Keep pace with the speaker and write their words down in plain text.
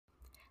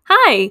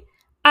Hi,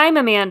 I'm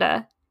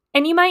Amanda,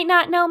 and you might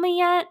not know me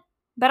yet,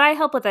 but I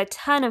help with a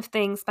ton of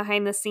things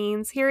behind the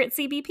scenes here at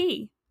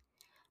CBP.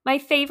 My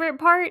favorite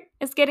part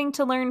is getting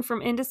to learn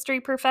from industry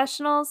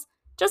professionals,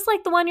 just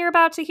like the one you're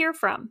about to hear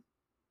from.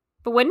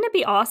 But wouldn't it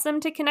be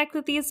awesome to connect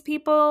with these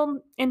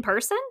people in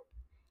person?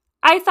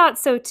 I thought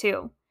so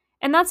too,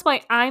 and that's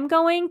why I'm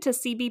going to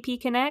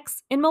CBP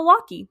Connects in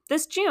Milwaukee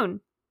this June.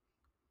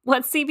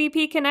 What's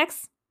CBP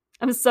Connects?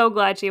 I'm so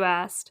glad you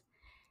asked.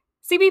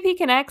 CBP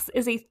Connects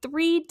is a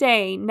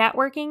 3-day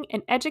networking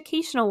and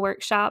educational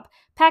workshop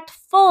packed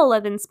full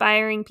of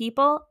inspiring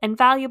people and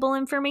valuable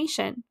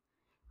information.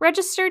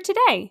 Register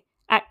today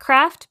at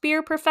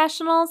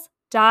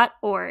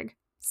craftbeerprofessionals.org.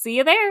 See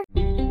you there.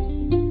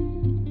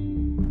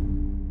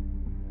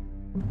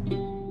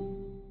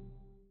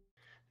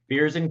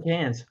 Beers and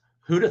cans.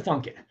 Who'da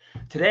thunk it?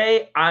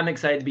 Today, I'm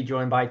excited to be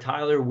joined by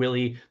Tyler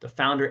Willie, the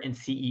founder and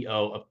CEO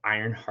of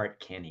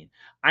Ironheart Canning.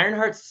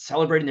 Ironheart's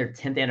celebrating their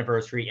 10th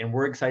anniversary, and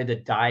we're excited to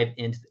dive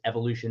into the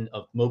evolution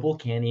of mobile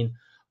canning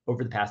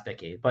over the past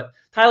decade. But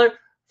Tyler,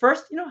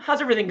 first, how's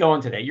everything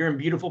going today? You're in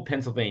beautiful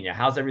Pennsylvania.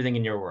 How's everything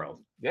in your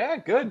world? Yeah,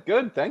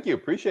 good. Thank you.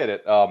 Appreciate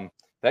it.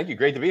 Thank you.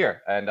 Great to be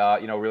here, and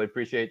really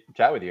appreciate the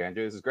chat with you,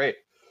 Andrew. This is great.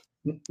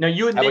 Now,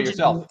 you had How about mentioned,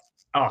 yourself?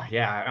 oh,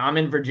 yeah, I'm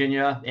in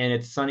Virginia and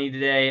it's sunny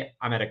today.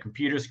 I'm at a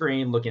computer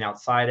screen looking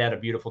outside at a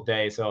beautiful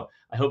day. So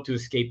I hope to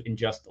escape in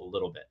just a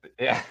little bit.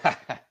 Yeah,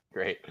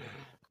 great.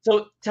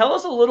 So tell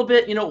us a little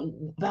bit,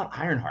 about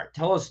Ironheart.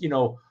 Tell us,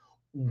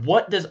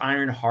 what does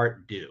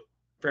Ironheart do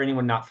for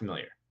anyone not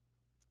familiar?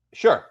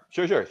 Sure.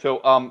 So,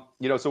 so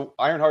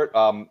Ironheart,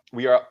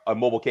 we are a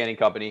mobile canning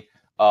company.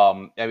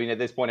 I mean, at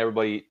this point,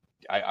 everybody,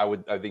 I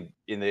think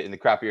in the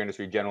craft beer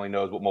industry generally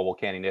knows what mobile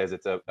canning is.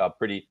 It's a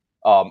pretty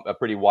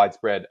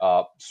widespread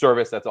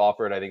service that's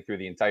offered, I think, through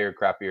the entire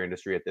craft beer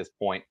industry at this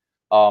point.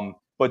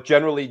 But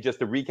generally, just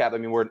to recap, I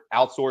mean, we're an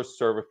outsourced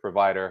service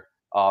provider,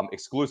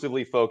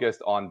 exclusively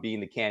focused on being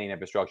the canning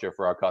infrastructure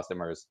for our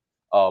customers.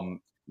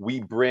 We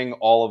bring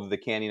all of the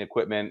canning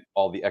equipment,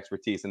 all the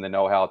expertise and the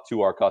know-how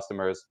to our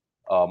customers.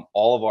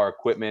 All of our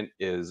equipment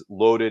is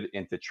loaded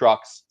into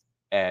trucks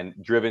and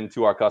driven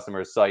to our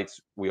customers'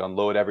 sites. We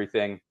unload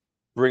everything,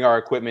 bring our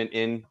equipment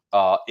into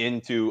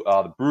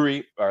the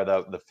brewery or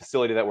the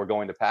facility that we're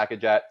going to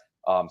package at,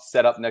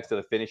 set up next to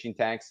the finishing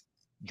tanks,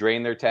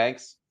 drain their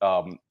tanks,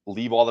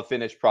 leave all the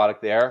finished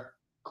product there,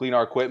 clean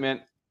our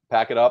equipment,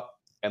 pack it up,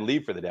 and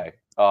leave for the day.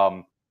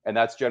 And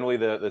that's generally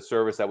the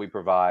service that we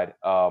provide.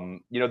 At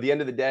the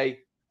end of the day,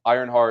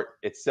 Ironheart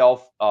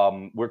itself,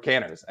 we're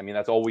canners. I mean,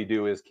 that's all we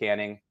do is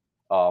canning.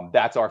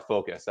 That's our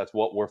focus. That's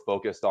what we're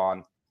focused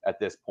on at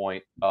this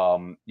point.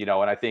 And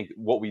I think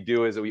what we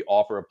do is that we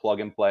offer a plug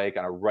and play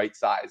kind of right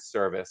size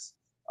service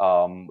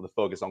with a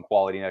focus on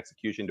quality and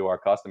execution to our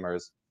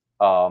customers,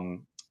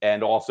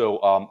 and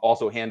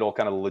also handle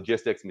kind of the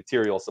logistics,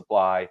 material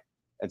supply,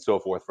 and so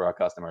forth for our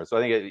customers. So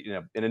I think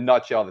in a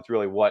nutshell, that's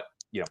really what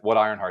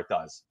Ironheart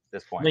does at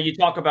this point. Now, you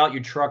talk about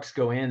your trucks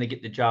go in, they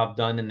get the job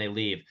done, and they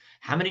leave.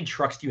 How many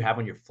trucks do you have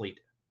on your fleet?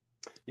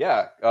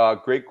 Yeah,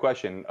 great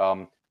question.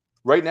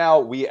 Right now,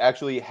 we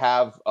actually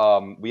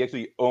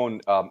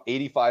own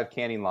 85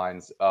 canning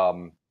lines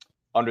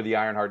under the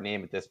Ironheart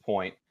name at this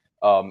point.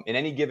 In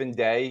any given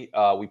day,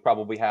 we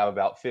probably have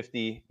about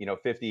 50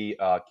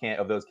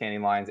 of those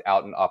canning lines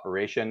out in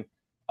operation.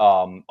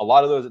 A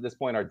lot of those at this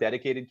point are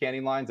dedicated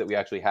canning lines that we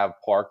actually have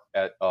parked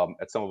at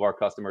some of our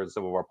customers,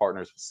 some of our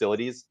partners'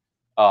 facilities,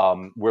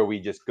 where we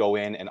just go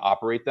in and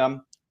operate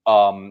them.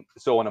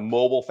 So in a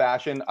mobile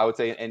fashion, I would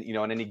say, and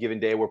on any given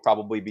day, we're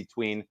probably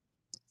between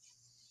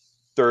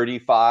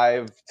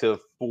 35 to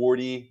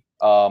 40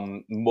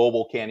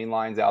 mobile canning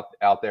lines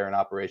out there in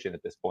operation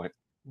at this point.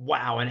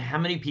 Wow. And how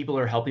many people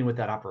are helping with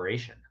that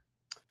operation?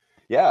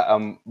 Yeah,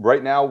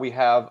 right now we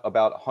have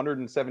about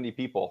 170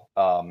 people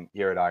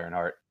here at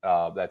Ironheart.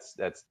 That's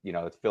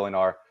filling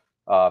our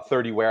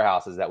 30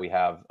 warehouses that we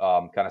have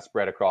kind of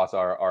spread across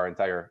our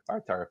entire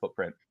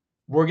footprint.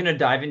 We're going to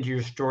dive into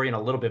your story in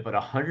a little bit, but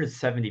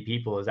 170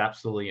 people is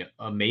absolutely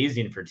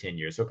amazing for 10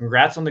 years. So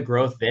congrats on the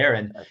growth there.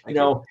 And, Thank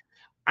you.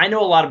 I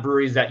know a lot of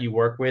breweries that you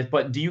work with,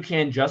 but do you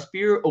can just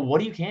beer or what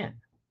do you can?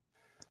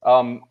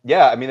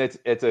 Yeah, I mean,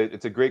 it's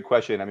a great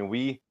question. I mean,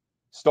 we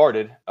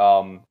started,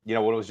 when it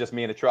was just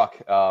me in a truck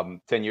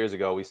 10 years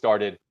ago. We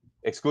started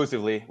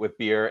exclusively with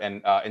beer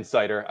and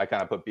cider. I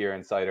kind of put beer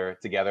and cider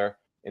together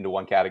into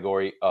one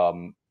category.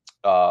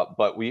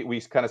 But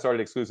we kind of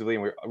started exclusively,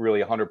 and we're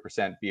really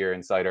 100% beer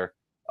and cider.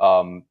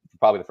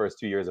 Probably the first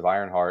 2 years of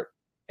Ironheart,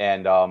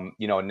 and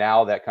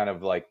now that kind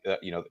of like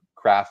the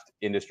craft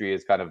industry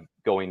is kind of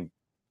going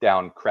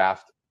down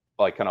craft,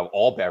 like kind of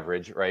all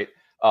beverage, right?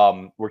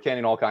 We're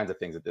canning all kinds of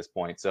things at this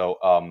point.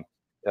 So,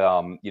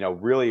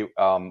 really,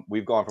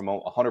 we've gone from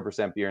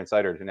 100% beer and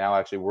cider to now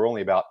actually we're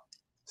only about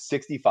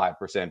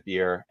 65%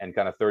 beer and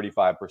kind of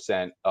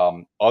 35%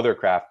 other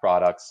craft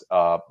products,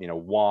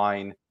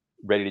 wine,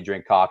 ready to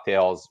drink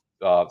cocktails,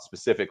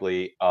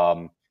 specifically,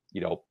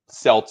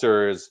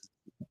 seltzers,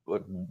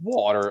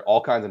 water,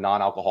 all kinds of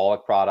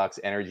non-alcoholic products,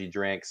 energy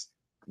drinks,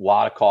 a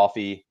lot of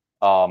coffee.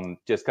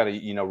 just kind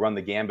of, run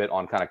the gambit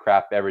on kind of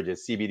craft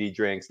beverages, CBD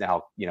drinks.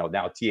 Now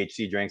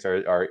THC drinks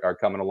are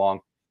coming along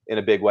in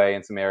a big way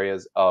in some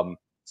areas.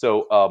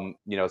 So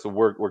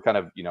we're kind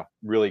of,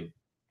 really,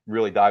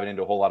 really diving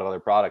into a whole lot of other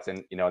products,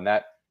 and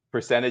that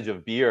percentage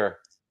of beer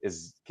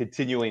is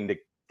continuing to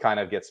kind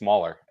of get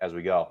smaller as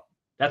we go.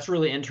 That's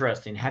really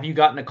interesting. Have you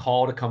gotten a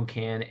call to come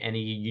can any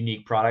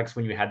unique products?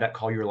 When you had that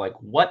call, you were like,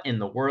 what in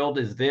the world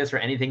is this? Or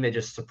anything that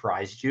just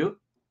surprised you?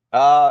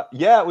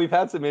 Yeah, we've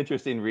had some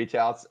interesting reach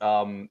outs.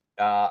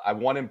 I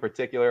one in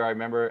particular, I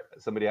remember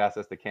somebody asked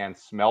us to can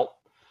Smelt.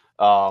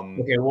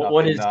 Okay,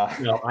 what is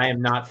no? I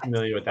am not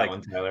familiar with that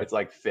one, Tyler. It's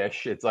like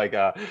fish. It's like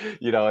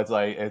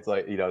it's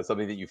like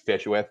something that you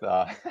fish with.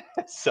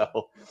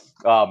 So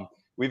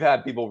we've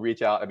had people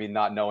reach out. I mean,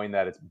 not knowing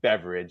that it's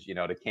beverage,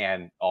 to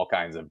can all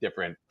kinds of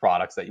different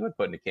products that you would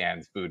put into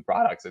cans, food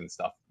products and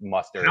stuff,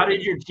 mustard. How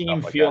did your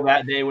team feel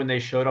that day when they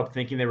showed up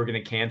thinking they were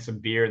going to can some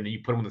beer and then you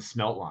put them on the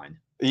Smelt line?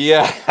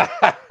 Yeah,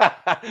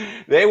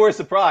 they were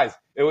surprised.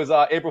 It was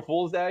April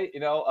Fool's Day,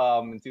 in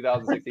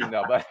 2016.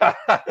 No, but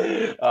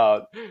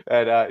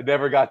and it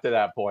never got to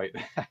that point.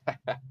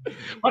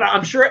 But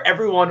I'm sure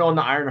everyone on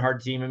the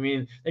Ironheart team, I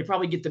mean, they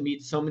probably get to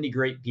meet so many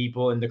great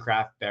people in the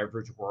craft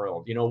beverage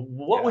world.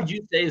 What would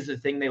you say is the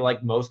thing they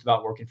like most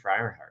about working for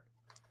Ironheart?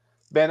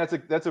 Man,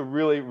 that's a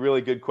really,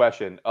 really good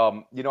question.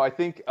 I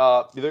think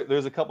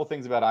there's a couple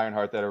things about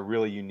Ironheart that are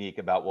really unique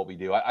about what we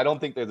do. I don't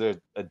think there's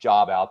a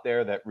job out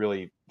there that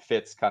really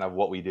fits kind of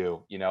what we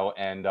do,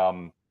 and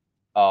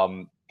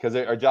because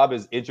our job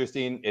is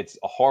interesting. It's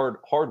a hard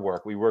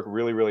work. We work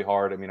really, really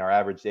hard. I mean, our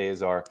average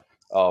days are,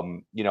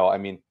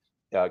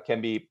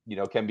 can be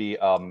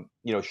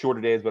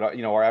shorter days, but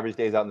our average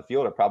days out in the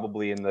field are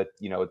probably in the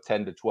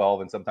 10 to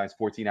 12 and sometimes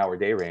 14-hour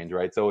day range,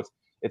 right? So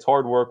it's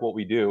hard work what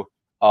we do.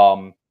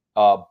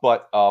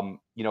 But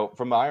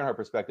from the Ironheart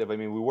perspective, I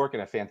mean, we work in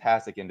a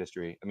fantastic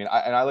industry. I mean,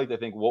 I like to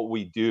think what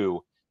we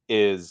do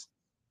is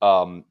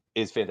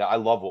fantastic. I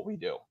love what we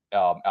do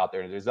out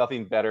there. There's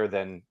nothing better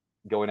than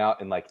going out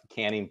and like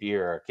canning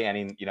beer or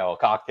canning,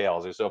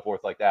 cocktails or so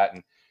forth like that.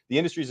 And the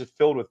industry is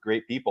filled with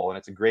great people, and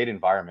it's a great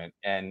environment.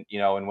 And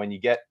and when you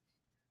get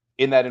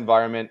in that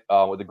environment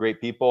with the great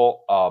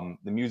people,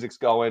 the music's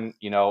going.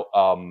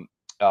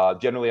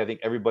 Generally, I think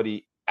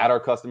everybody at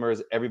our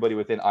customers, everybody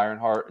within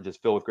Ironheart are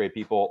just filled with great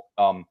people.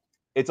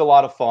 It's a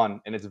lot of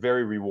fun, and it's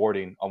very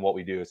rewarding on what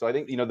we do. So I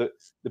think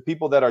the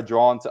people that are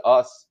drawn to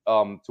us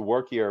to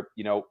work here,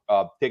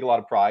 take a lot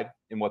of pride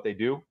in what they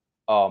do,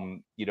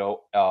 and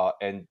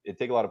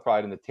take a lot of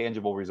pride in the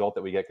tangible result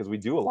that we get, because we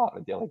do a lot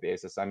on a daily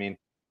basis. I mean,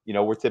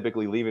 we're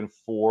typically leaving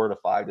 400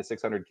 to 500 to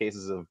 600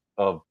 cases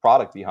of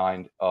product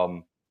behind,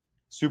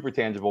 super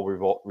tangible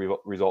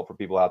result for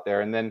people out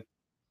there. And then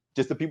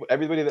just the people,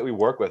 everybody that we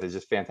work with is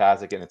just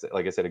fantastic. And it's,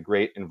 like I said, a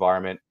great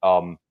environment.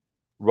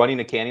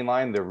 Running a canning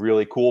line, they're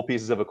really cool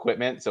pieces of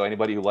equipment. So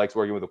anybody who likes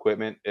working with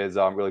equipment is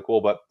really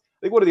cool. But I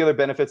think one of the other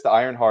benefits to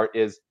Ironheart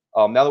is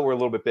now that we're a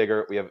little bit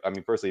bigger, we have,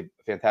 firstly,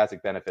 a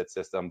fantastic benefit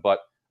system. But,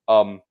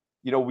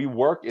 we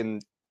work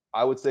in,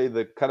 I would say,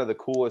 the kind of the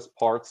coolest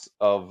parts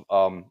of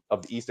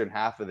the eastern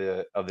half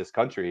of this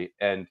country.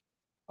 And,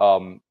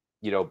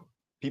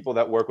 people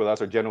that work with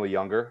us are generally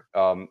younger,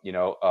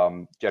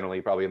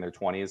 generally probably in their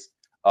 20s.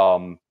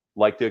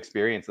 Like to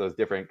experience those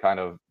different kind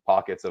of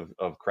pockets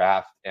of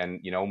craft, and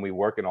when we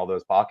work in all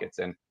those pockets.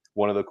 And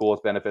one of the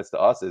coolest benefits to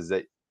us is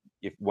that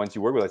once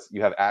you work with us,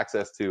 you have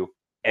access to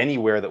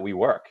anywhere that we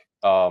work,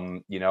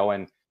 and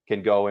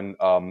can go and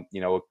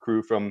a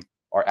crew from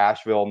our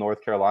Asheville,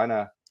 North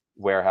Carolina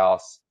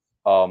warehouse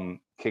can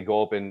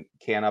go up and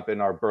can up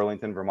in our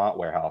Burlington, Vermont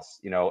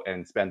warehouse,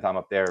 and spend time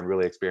up there and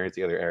really experience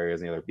the other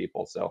areas and the other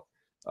people. So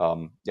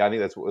I think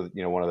that's one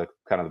of the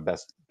kind of the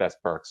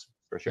best perks.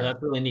 For sure. Yeah,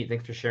 that's really neat.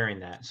 Thanks for sharing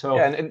that. So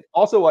yeah, and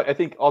also I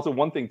think also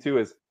one thing too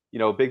is,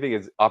 a big thing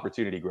is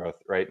opportunity growth,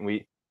 right? And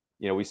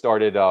we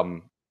started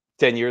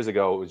 10 years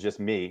ago. It was just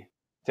me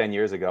 10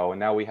 years ago, and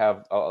now we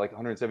have like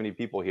 170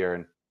 people here,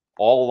 and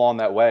all along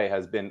that way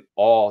has been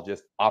all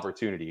just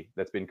opportunity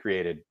that's been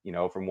created,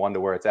 from one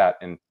to where it's at,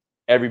 and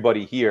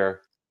everybody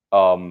here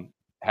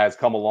has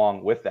come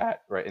along with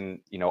that, right? And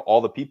all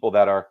the people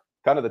that are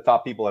kind of the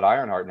top people at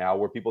Ironheart now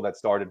were people that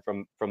started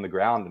from the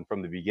ground and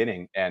from the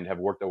beginning and have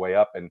worked their way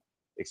up and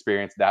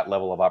experience that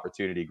level of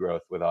opportunity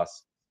growth with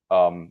us,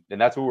 and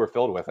that's what we're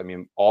filled with. I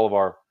mean, all of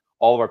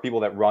our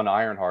people that run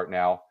Ironheart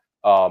now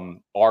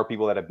are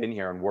people that have been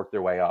here and worked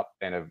their way up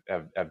and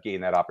have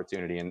gained that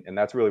opportunity, and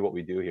that's really what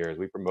we do here is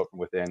we promote from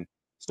within,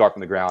 start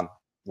from the ground,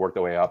 work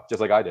their way up,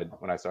 just like I did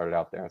when I started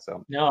out there.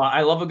 So no,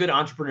 I love a good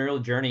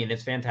entrepreneurial journey, and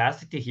it's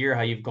fantastic to hear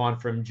how you've gone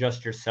from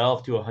just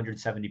yourself to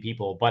 170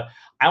 people. But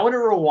I want to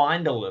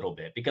rewind a little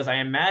bit, because I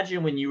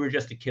imagine when you were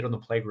just a kid on the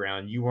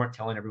playground, you weren't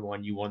telling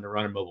everyone you wanted to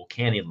run a mobile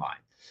canning line.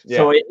 Yeah.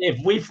 So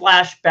if we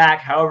flash back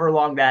however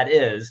long that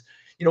is,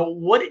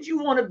 what did you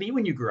want to be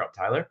when you grew up,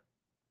 Tyler?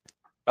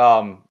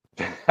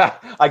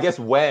 I guess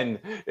when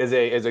is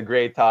a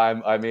great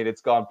time. I mean,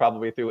 it's gone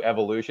probably through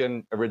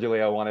evolution.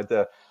 Originally, I wanted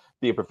to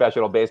be a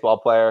professional baseball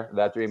player.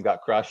 That dream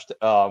got crushed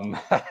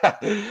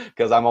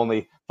because I'm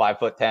only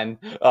 5'10".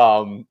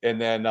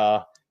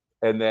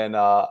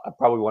 I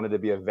probably wanted to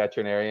be a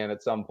veterinarian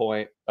at some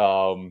point.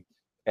 I'm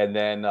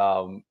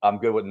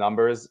good with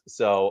numbers.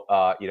 So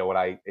when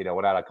I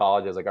went out of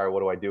college, I was like, all right, what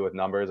do I do with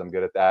numbers? I'm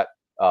good at that.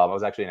 I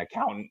was actually an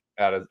accountant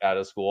out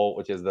of school,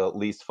 which is the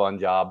least fun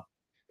job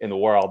in the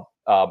world.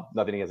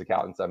 Nothing against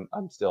accountants.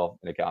 I'm still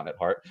an accountant at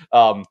heart.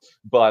 I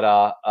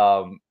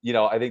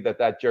think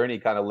that journey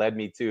kind of led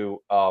me to,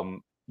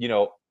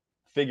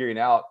 figuring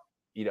out,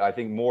 I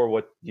think more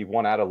what you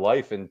want out of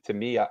life. And to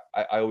me, I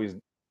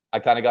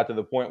kind of got to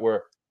the point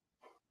where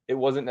it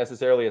wasn't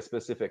necessarily a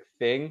specific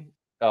thing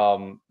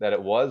that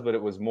it was, but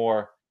it was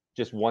more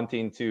just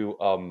wanting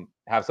to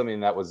have something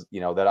that was,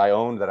 that I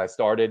owned, that I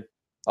started,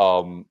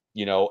 and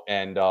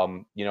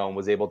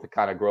was able to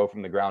kind of grow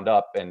from the ground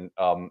up. And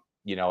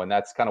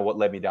that's kind of what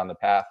led me down the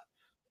path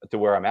to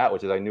where I'm at,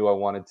 which is I knew I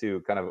wanted to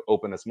kind of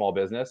open a small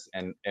business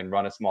and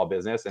run a small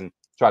business and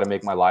try to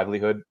make my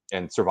livelihood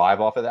and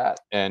survive off of that.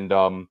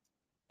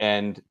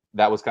 And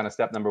that was kind of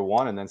step number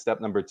one. And then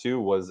step number two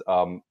was,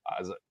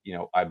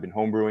 I've been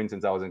homebrewing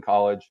since I was in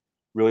college.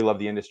 Really loved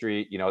the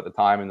industry, at the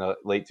time in the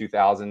late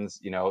 2000s,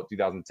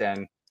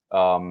 2010,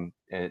 and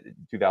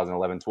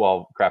 2011,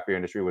 12, craft beer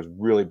industry was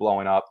really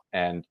blowing up,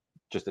 and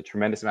just a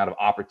tremendous amount of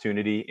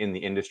opportunity in the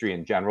industry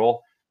in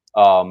general.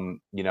 And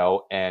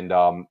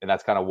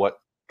that's kind of what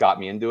got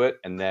me into it.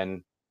 And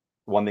then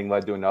one thing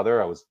led to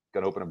another. I was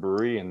going to open a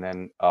brewery, and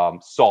then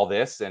saw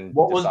this. And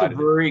what was the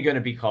brewery going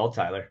to be called,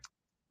 Tyler?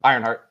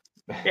 Ironheart.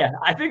 Yeah,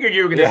 I figured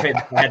you were going to say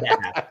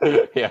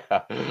that. Yeah.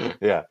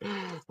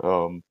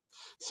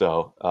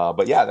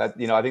 But yeah, that,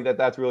 I think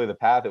that's really the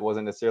path. It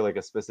wasn't necessarily like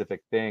a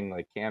specific thing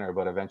like Canner,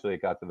 but eventually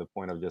it got to the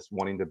point of just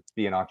wanting to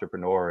be an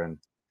entrepreneur and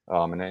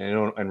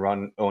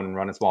run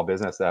a small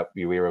business that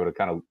we were able to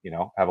kind of,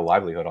 have a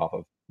livelihood off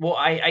of. Well,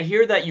 I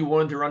hear that you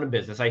wanted to run a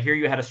business. I hear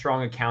you had a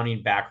strong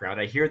accounting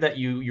background. I hear that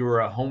you were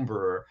a home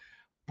brewer,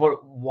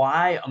 but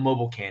why a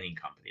mobile canning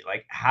company?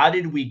 Like, how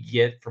did we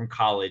get from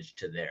college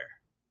to there?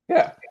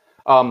 Yeah.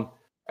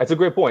 That's a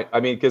great point.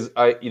 I mean, because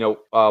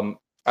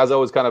as I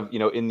was kind of,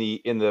 in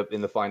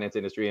the finance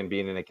industry and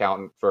being an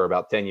accountant for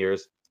about 10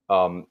 years,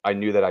 I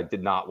knew that I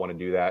did not want to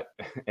do that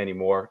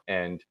anymore.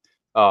 And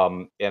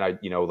I,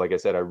 like I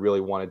said, I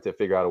really wanted to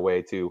figure out a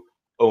way to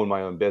own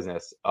my own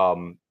business.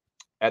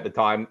 At the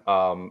time,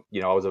 I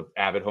was an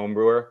avid home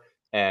brewer,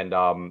 and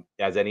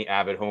as any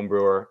avid home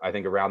brewer, I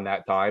think around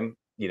that time,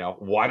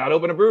 why not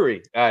open a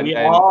brewery? We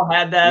all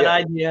had that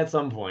idea at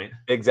some point.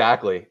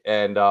 Exactly.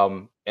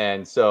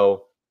 So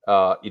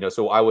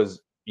I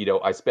was,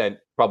 I spent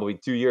probably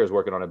 2 years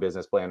working on a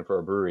business plan for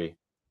a brewery.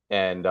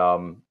 And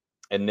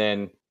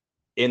then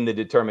in the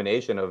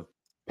determination of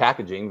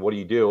packaging, what do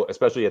you do?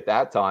 Especially at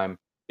that time,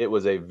 it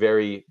was a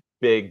very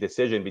big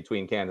decision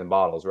between cans and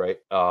bottles, right?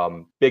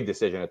 Big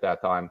decision at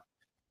that time.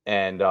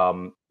 And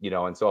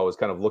so I was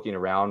kind of looking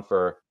around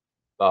for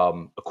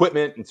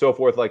equipment and so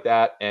forth like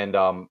that. And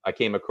I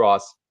came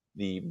across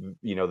the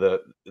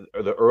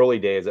early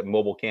days that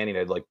mobile canning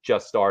had like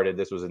just started.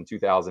 This was in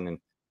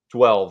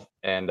 2012,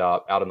 and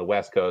out on the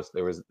West Coast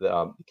there was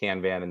the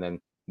Can Van, and then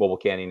mobile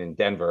canning in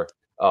Denver.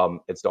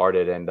 It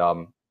started, and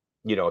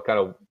it kind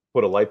of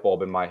put a light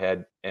bulb in my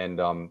head, and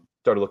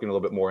started looking a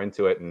little bit more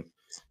into it,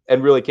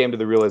 and really came to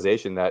the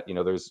realization that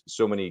there's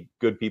so many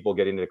good people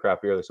getting into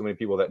craft beer. There's so many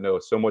people that know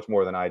so much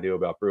more than I do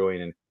about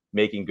brewing and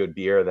making good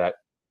beer that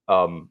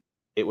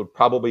it would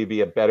probably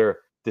be a better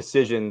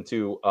decision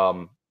to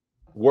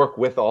work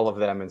with all of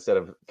them instead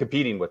of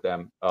competing with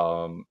them,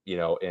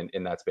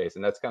 in that space.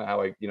 And that's kind of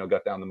how I,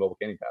 got down the mobile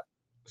canning path.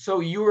 So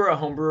you were a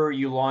home brewer,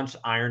 you launched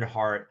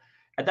Ironheart.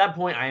 At that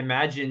point, I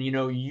imagine,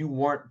 you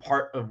weren't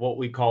part of what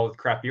we call the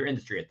craft beer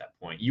industry at that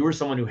point. You were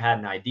someone who had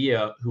an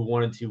idea, who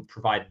wanted to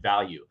provide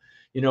value.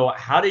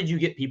 How did you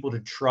get people to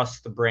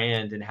trust the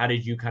brand, and how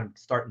did you kind of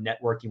start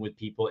networking with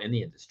people in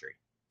the industry?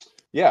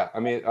 Yeah, I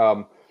mean,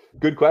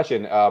 good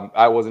question.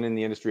 I wasn't in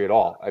the industry at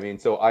all. I mean,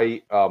 so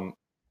I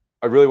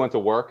really went to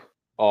work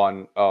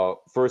on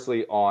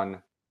firstly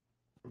on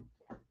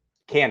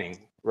canning,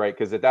 right?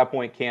 Because at that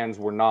point, cans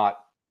were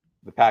not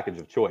the package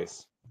of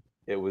choice.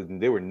 They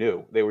were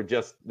new. There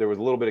was a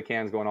little bit of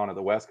cans going on at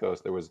the West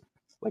Coast. There was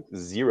like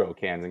 0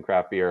 cans in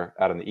craft beer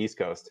out on the East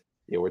Coast.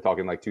 We're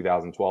talking like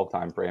 2012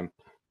 timeframe.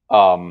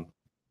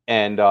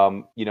 And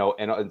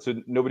so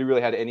nobody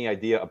really had any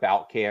idea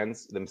about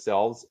cans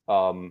themselves,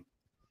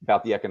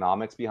 about the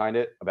economics behind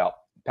it, about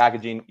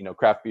packaging.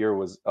 Craft beer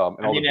was, at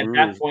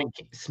that point,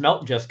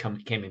 Smelt just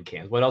came in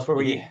cans. What else were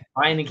we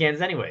buying in cans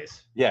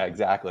anyways? Yeah,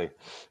 exactly.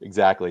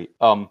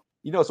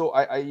 So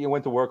I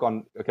went to work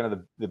on kind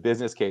of the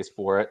business case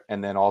for it,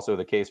 and then also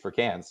the case for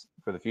cans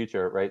for the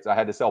future, right? So I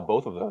had to sell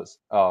both of those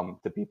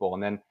to people,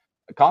 and then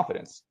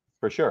confidence.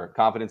 For sure.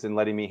 Confidence in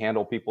letting me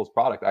handle people's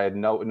product. I had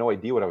no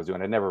idea what I was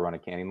doing. I'd never run a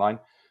canning line.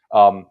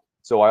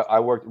 So I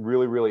worked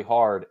really, really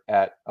hard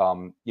at,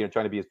 trying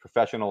to be as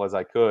professional as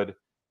I could,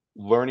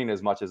 learning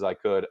as much as I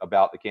could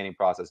about the canning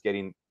process,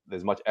 getting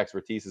as much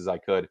expertise as I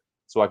could,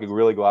 so I could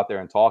really go out there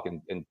and talk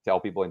and tell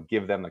people and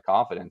give them the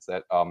confidence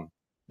that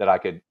that I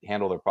could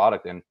handle their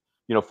product. And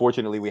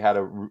fortunately, we had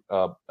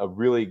a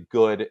really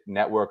good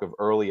network of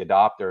early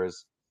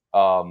adopters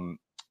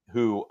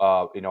who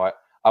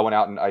I went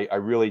out and I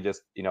really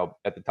just,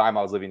 at the time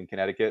I was living in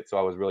Connecticut, so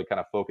I was really kind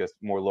of focused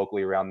more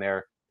locally around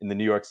there in the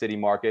New York City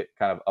market,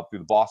 kind of up through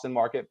the Boston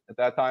market at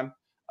that time.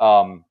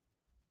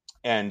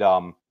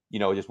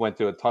 Just went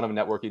to a ton of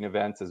networking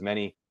events, as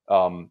many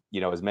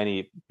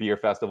beer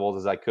festivals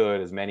as I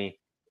could, as many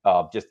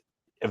just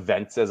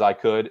events as I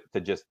could, to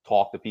just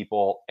talk to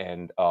people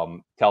and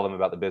tell them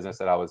about the business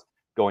that I was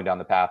going down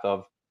the path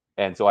of.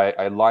 And so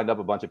I lined up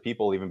a bunch of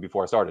people even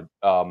before I started.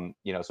 So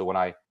when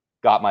I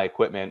got my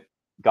equipment,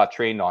 got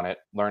trained on it,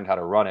 learned how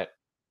to run it,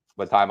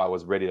 by the time I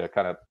was ready to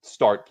kind of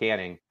start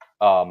canning,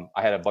 I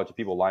had a bunch of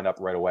people lined up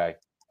right away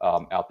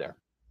out there.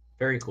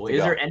 Very cool.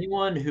 Is there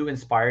anyone who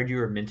inspired you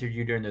or mentored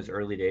you during those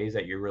early days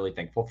that you're really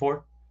thankful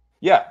for?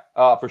 Yeah,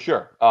 for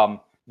sure.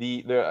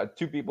 The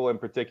two people in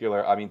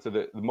particular. I mean, so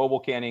the mobile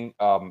canning,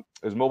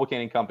 there's a mobile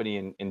canning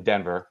company in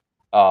Denver,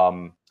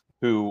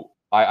 who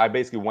I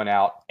basically went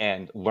out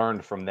and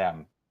learned from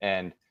them,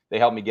 and they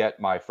helped me get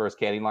my first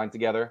canning line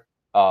together.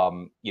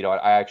 I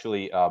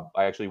actually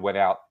went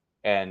out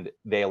and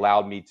they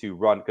allowed me to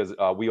run, because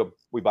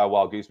we buy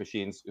Wild Goose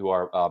machines who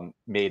are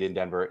made in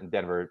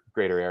Denver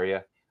greater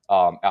area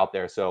out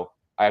there. So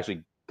I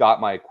actually got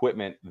my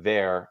equipment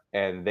there,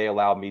 and they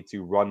allowed me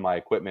to run my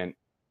equipment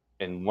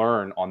and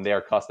learn on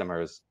their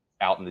customers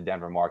out in the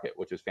Denver market,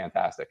 which was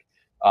fantastic.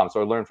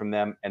 So I learned from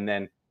them. And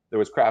then there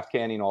was Craft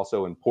Canning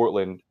also in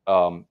Portland,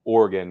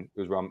 Oregon. It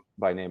was run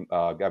by a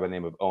guy by the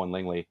name of Owen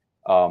Lingley,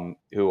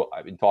 who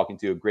I've been talking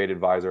to, a great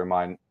advisor of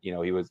mine.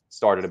 He was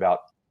started about,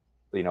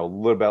 a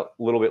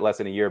little bit less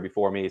than a year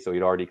before me. So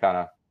he'd already kind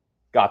of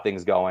got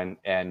things going.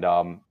 And,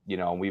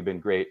 we've been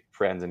great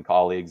friends and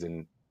colleagues,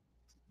 and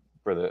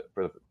for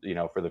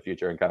the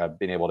future, and kind of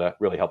being able to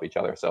really help each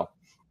other. So.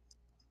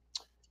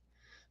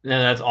 No,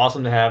 that's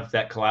awesome to have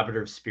that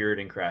collaborative spirit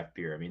in craft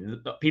beer. I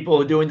mean,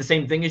 people doing the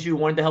same thing as you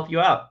wanted to help you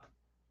out.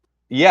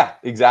 Yeah,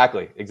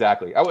 exactly.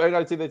 I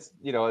would say that's,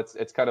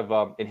 it's kind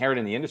of inherent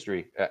in the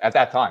industry at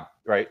that time,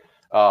 right?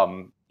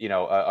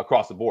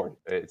 Across the board,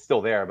 it's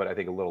still there, but I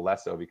think a little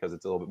less so because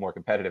it's a little bit more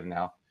competitive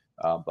now.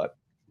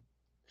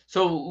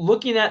 So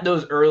looking at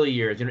those early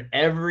years,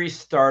 every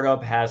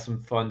startup has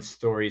some fun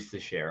stories to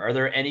share. Are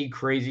there any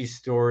crazy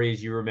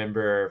stories you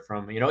remember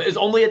from, it was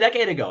only a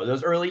decade ago,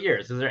 those early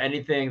years? Is there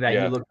anything that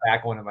you look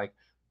back on and like,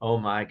 oh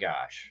my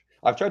gosh?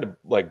 I've tried to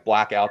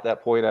black out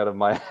that point out of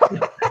my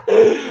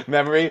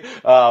memory.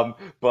 No,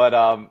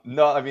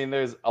 I mean,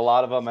 there's a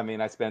lot of them. I mean,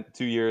 I spent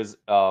 2 years,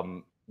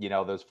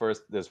 those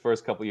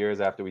first couple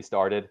years after we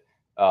started,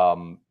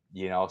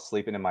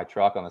 sleeping in my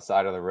truck on the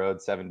side of the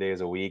road 7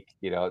 days a week,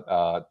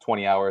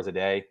 20 hours a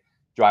day,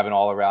 driving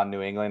all around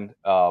New England,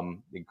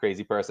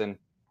 crazy person.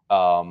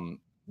 I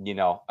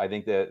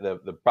think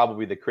the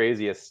probably the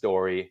craziest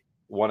story,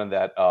 one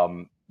that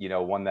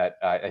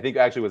I think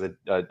actually was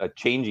a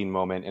changing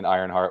moment in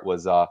Ironheart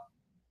was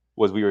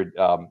we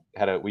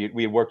had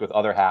worked with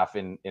Other Half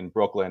in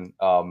Brooklyn,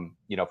 from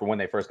when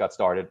they first got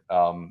started.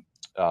 I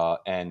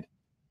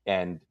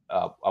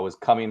was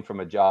coming from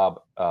a job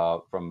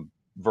from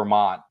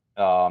Vermont,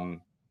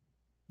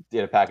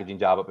 did a packaging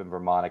job up in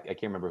Vermont. I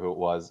can't remember who it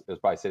was. It was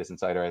probably Citizen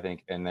Cider, I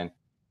think. And then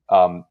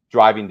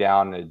driving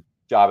down a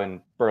job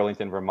in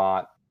Burlington,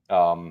 Vermont,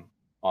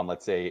 on,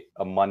 let's say,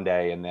 a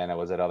Monday, and then I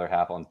was at Other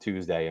Half on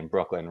Tuesday in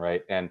Brooklyn,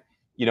 right? And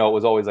it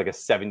was always like a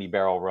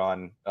 70-barrel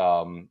run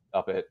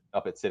up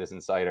at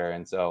Citizen Cider.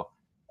 And so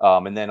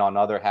and then on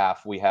Other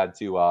Half, we had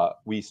to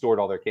we stored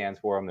all their cans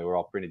for them. They were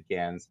all printed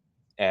cans,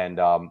 and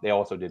they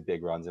also did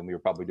big runs, and we were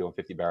probably doing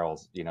 50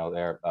 barrels,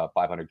 there,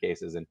 500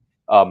 cases.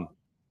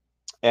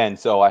 And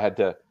so I had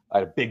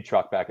a big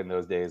truck back in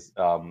those days,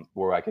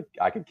 where I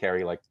could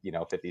carry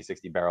 50,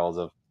 60 barrels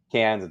of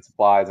cans and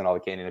supplies and all the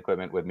canning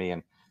equipment with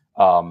me.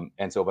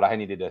 But I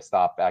needed to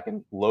stop back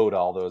and load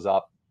all those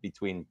up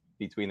between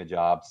the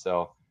jobs.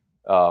 So,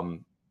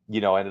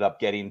 ended up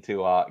getting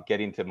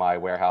to my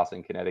warehouse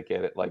in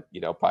Connecticut at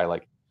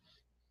probably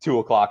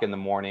 2:00 in the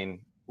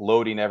morning,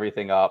 loading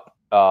everything up,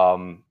 by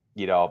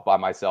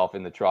myself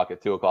in the truck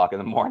at 2:00 in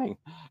the morning,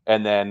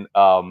 and then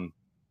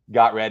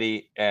got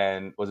ready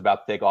and was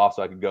about to take off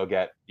so I could go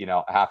get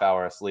a half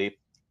hour of sleep.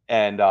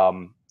 And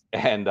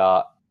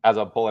as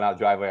I'm pulling out the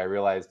driveway, I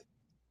realized,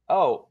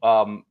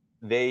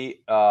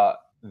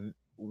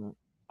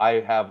 I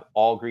have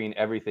All Green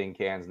Everything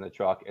cans in the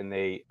truck, and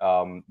they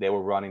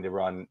were running to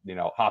run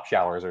hop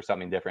showers or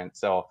something different.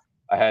 So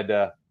I had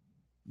to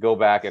go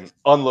back and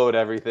unload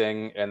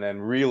everything and then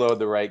reload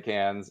the right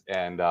cans,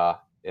 and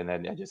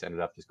then I just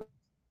ended up just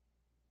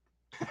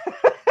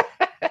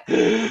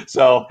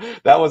so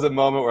that was a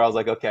moment where I was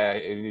like,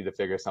 okay, I need to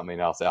figure something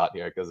else out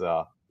here, because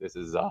this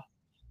is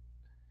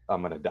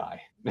I'm gonna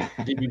die.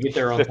 Did you get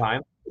there on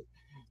time?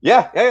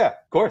 Yeah,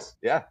 of course.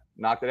 Yeah,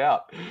 knocked it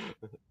out.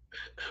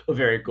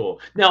 Very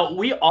cool. Now,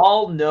 we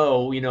all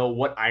know,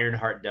 what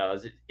Ironheart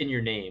does in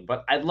your name,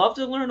 but I'd love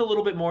to learn a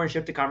little bit more and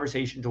shift the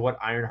conversation to what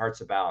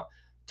Ironheart's about.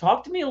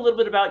 Talk to me a little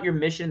bit about your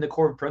mission and the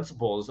core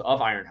principles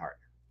of Ironheart.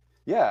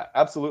 Yeah,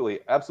 absolutely,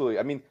 absolutely.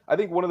 I mean, I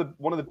think one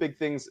of the big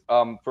things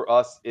for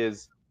us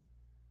is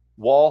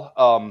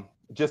while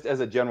just as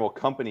a general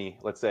company,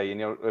 let's say,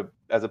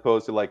 as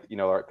opposed to like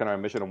our kind of our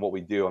mission and what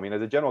we do. I mean,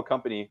 as a general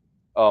company,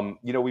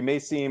 we may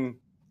seem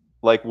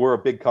like we're a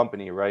big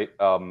company, right?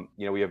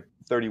 We have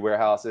 30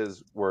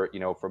 warehouses. We're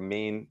from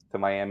Maine to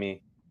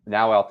Miami,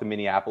 now out to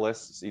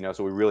Minneapolis.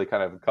 So we really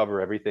kind of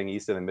cover everything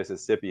east of the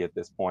Mississippi at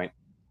this point.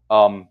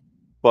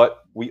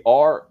 But we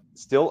are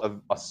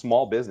still a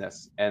small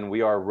business, and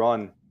we are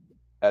run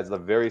as a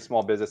very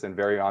small business and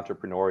very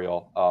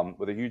entrepreneurial,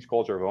 with a huge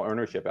culture of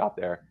ownership out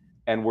there.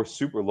 And we're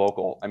super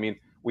local. I mean,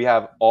 we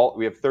have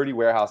 30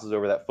 warehouses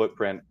over that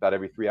footprint, about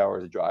every 3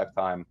 hours of drive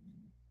time.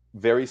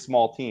 Very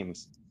small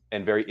teams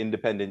and very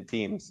independent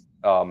teams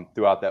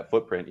throughout that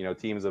footprint.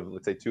 Teams of,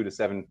 let's say, two to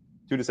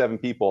seven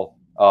people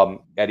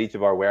at each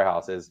of our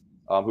warehouses,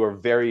 who are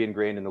very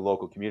ingrained in the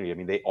local community. I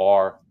mean, they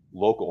are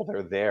local.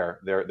 They're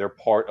there. They're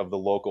part of the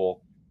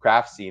local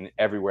craft scene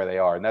everywhere they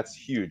are, and that's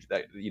huge.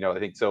 That I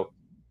think so.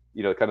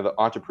 Kind of the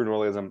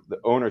entrepreneurialism, the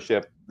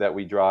ownership that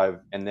we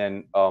drive, and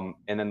then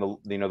the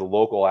the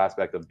local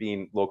aspect of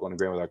being local and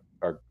ingrained with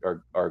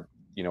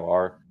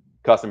our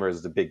customers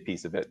is a big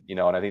piece of it. And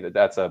I think that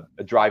that's a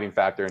driving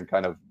factor in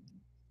kind of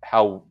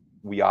how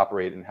we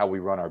operate and how we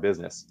run our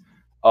business.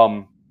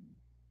 From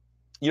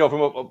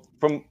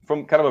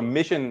kind of a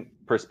mission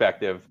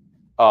perspective,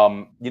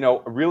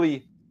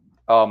 really,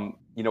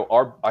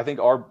 I think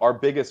our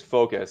biggest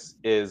focus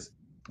is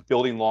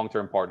building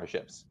long-term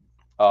partnerships.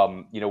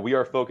 We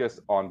are focused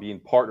on being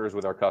partners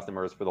with our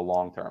customers for the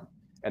long term,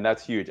 and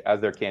that's huge as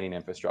their canning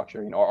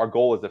infrastructure. Our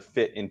goal is to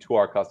fit into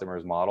our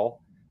customers'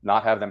 model,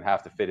 not have them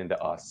have to fit into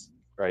us,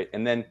 right?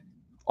 And then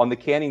on the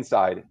canning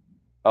side,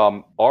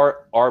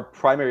 our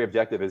primary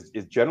objective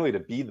is generally to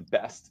be the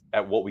best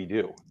at what we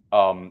do,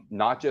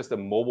 not just a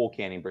mobile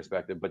canning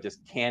perspective, but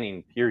just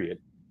canning, period.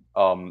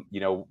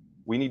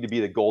 We need to be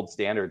the gold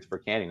standards for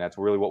canning. That's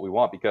really what we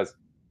want, because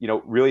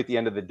really at the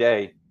end of the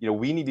day,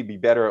 we need to be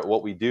better at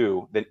what we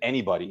do than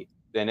anybody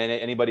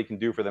can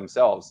do for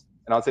themselves.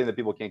 And I'm not saying that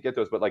people can't get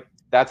to us, but like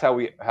that's how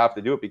we have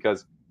to do it,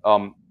 because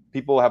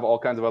people have all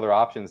kinds of other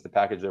options to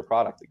package their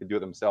product. They can do it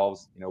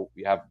themselves.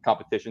 We have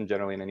competition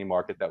generally in any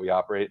market that we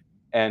operate,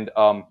 and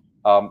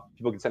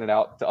people can send it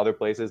out to other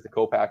places to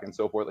co-pack and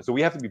so forth. So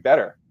we have to be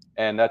better,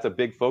 and that's a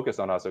big focus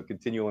on us. So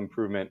continual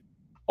improvement,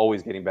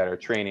 always getting better,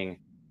 training,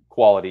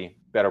 quality,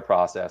 better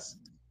process.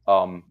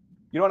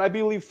 And I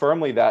believe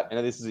firmly that,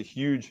 and this is a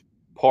huge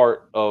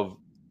part of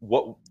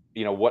what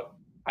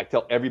I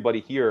tell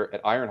everybody here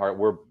at Ironheart,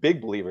 we're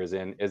big believers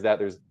in, is that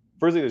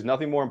there's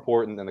nothing more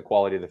important than the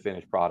quality of the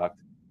finished product.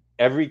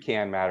 Every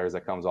can matters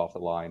that comes off the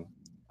line.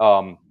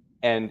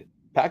 And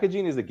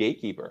packaging is the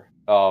gatekeeper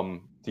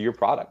to your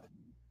product.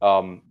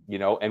 And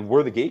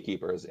we're the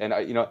gatekeepers. And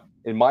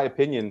in my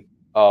opinion,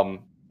 and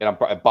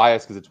I'm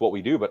biased because it's what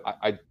we do, but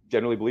I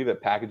generally believe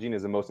that packaging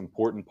is the most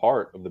important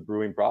part of the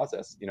brewing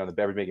process, the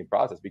beverage making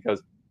process,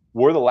 because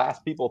we're the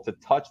last people to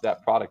touch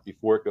that product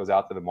before it goes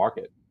out to the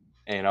market,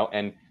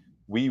 and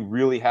we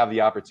really have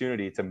the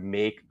opportunity to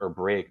make or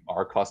break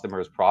our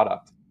customers'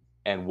 product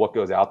and what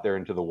goes out there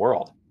into the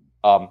world.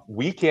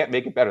 We can't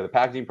make it better. The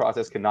packaging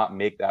process cannot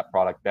make that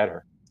product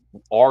better.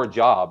 Our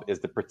job is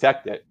to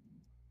protect it,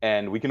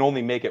 and we can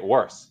only make it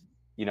worse,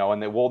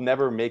 and then we'll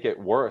never make it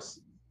worse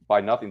by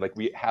nothing. Like,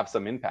 we have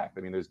some impact.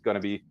 I mean, there's going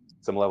to be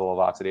some level of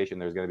oxidation.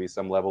 There's going to be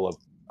some level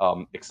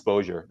of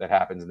exposure that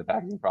happens in the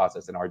packaging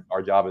process, and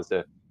our job is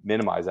to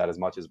minimize that as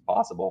much as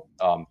possible,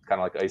 kind of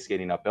like ice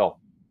skating uphill.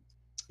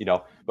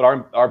 But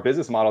our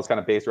business model is kind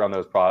of based around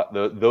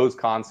those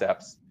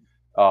concepts,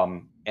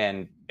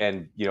 and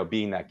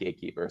being that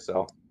gatekeeper.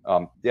 So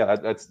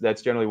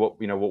that's generally what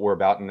we're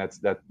about, and that's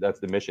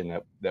the mission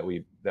that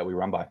we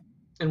run by.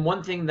 And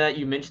one thing that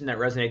you mentioned that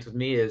resonates with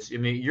me is,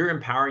 you're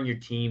empowering your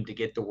team to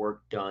get the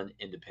work done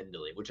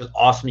independently, which is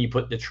awesome. You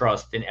put the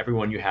trust in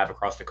everyone you have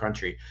across the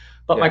country.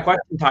 But my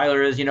question,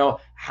 Tyler, is,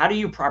 how do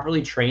you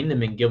properly train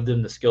them and give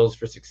them the skills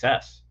for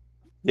success?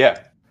 Yeah.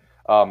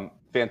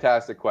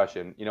 Fantastic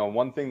question.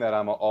 One thing that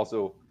I'm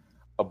also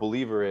a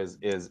believer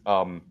is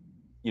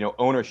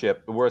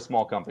ownership. We're a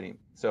small company,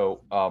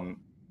 so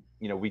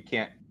we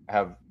can't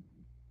have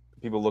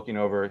people looking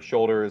over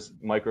shoulders,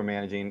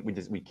 micromanaging.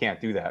 We can't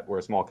do that. We're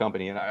a small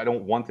company, and I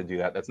don't want to do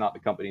that. That's not the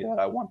company that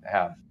I want to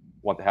have.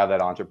 I want to have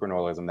that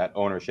entrepreneurialism, that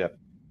ownership,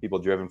 people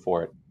driven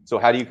for it. So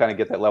how do you kind of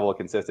get that level of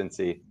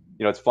consistency?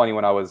 It's funny,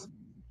 when I was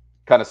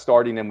kind of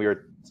starting and we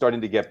were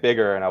starting to get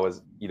bigger, and I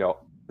was,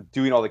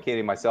 doing all the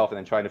canning myself, and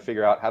then trying to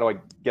figure out how do I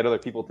get other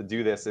people to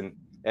do this, and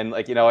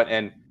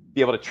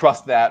be able to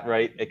trust that,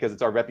 right? Because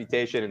it's our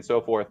reputation and so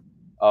forth.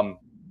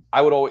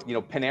 I would always,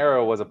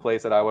 Panera was a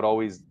place that I would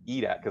always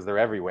eat at because they're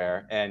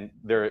everywhere, and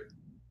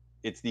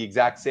it's the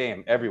exact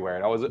same everywhere.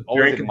 And I was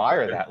always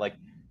admire that. Like,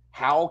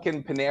 how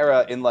can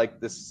Panera in like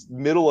this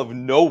middle of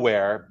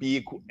nowhere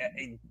be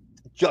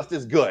just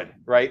as good,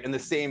 right? And the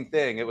same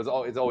thing. It's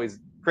always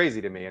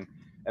crazy to me. And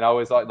I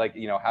always thought, like,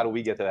 how do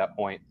we get to that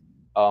point?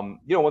 One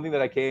thing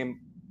that I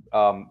came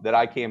that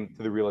I came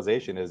to the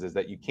realization is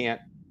that you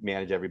can't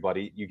manage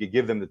everybody. You could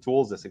give them the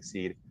tools to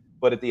succeed,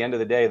 but at the end of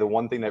the day, the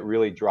one thing that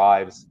really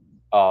drives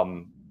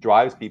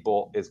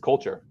people is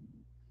culture.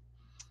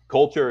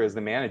 Culture is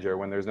the manager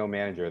when there's no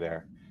manager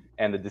there,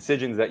 and the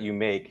decisions that you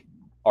make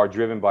are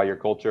driven by your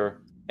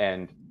culture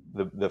and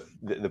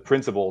the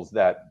principles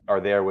that are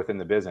there within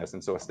the business.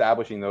 And so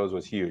establishing those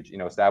was huge. You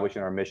know,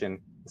 establishing our mission,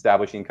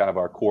 establishing kind of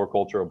our core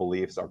cultural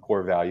beliefs, our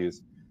core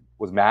values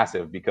was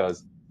massive,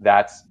 because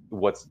that's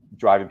what's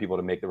driving people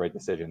to make the right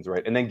decisions,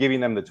 right? And then giving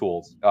them the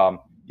tools.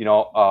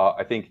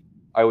 I think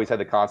I always had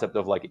the concept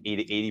of like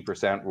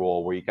 80%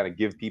 rule, where you kind of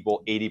give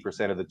people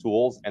 80% of the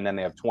tools, and then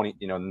they have 20,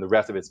 and the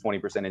rest of it's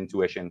 20%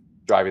 intuition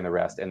driving the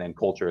rest, and then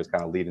culture is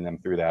kind of leading them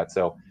through that.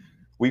 So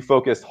we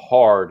focused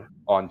hard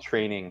on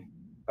training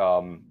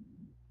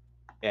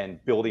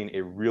and building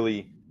a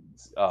really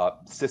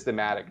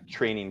systematic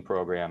training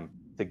program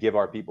to give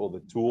our people the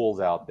tools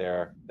out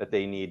there that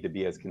they need to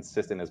be as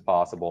consistent as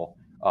possible,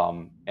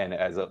 and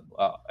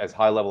as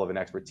high level of an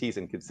expertise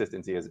and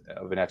consistency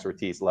of an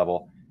expertise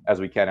level as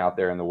we can out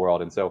there in the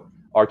world. And so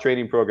our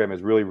training program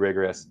is really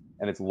rigorous,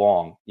 and it's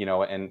long,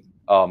 and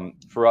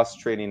for us,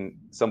 training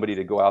somebody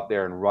to go out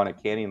there and run a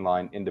canning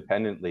line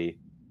independently,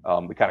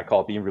 we kind of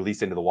call it being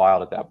released into the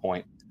wild at that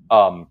point.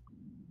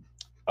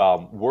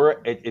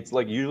 It's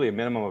like usually a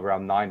minimum of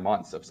around 9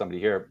 months of somebody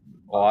here,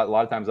 a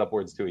lot of times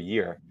upwards to a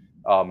year.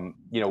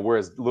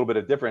 Whereas a little bit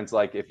of difference,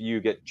 like if you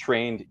get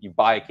trained, you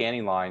buy a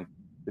canning line,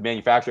 the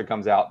manufacturer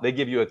comes out, they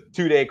give you a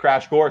 2-day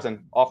crash course, and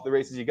off the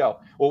races you go.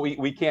 Well,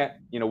 we can't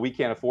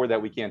afford that.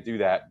 We can't do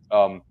that.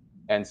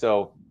 And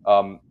so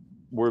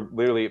we're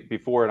literally,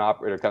 before an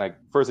operator kind of,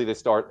 firstly, they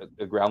start at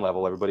the ground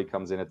level. Everybody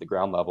comes in at the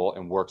ground level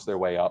and works their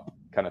way up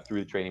kind of through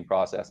the training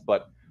process.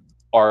 But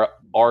our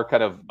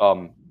kind of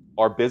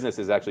our business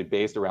is actually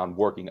based around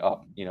working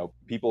up.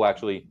 People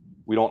actually,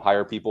 we don't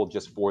hire people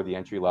just for the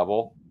entry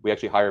level. We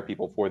actually hire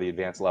people for the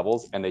advanced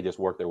levels, and they just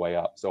work their way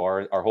up. So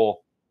our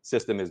whole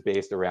system is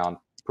based around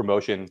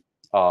promotion,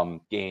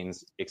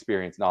 gains,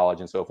 experience, knowledge,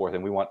 and so forth.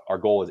 And our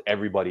goal is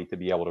everybody to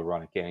be able to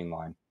run a canning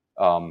line,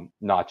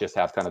 not just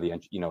have kind of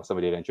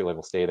somebody at entry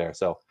level stay there.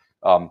 So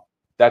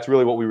that's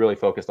really what we really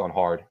focused on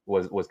hard,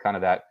 was kind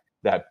of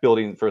that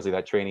building, firstly,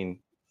 that training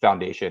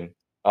foundation,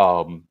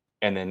 and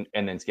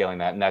then scaling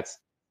that. And that's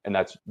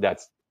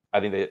I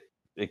think that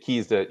the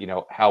keys to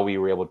how we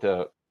were able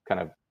to kind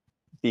of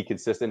be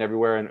consistent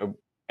everywhere, and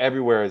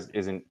everywhere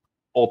isn't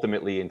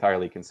ultimately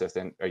entirely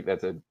consistent. Right?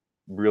 That's a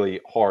really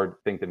hard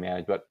thing to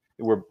manage, but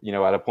we're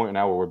at a point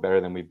now where we're better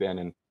than we've been,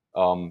 and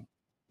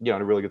in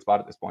a really good spot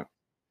at this point.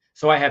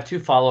 So I have 2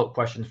 follow-up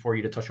questions for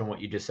you to touch on what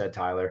you just said,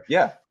 Tyler.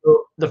 Yeah.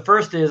 So the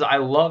first is, I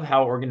love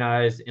how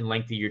organized and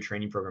lengthy your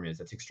training program is.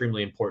 That's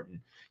extremely important.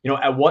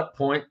 At what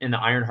point in the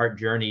Ironheart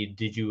journey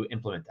did you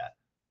implement that?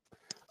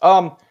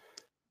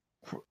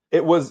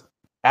 It was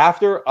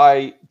after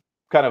I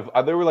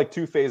there were like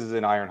 2 phases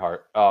in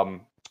Ironheart.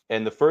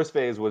 And the first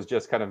phase was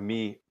just kind of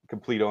me,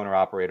 complete owner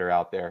operator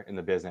out there in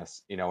the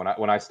business.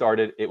 When I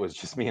started, it was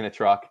just me in a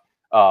truck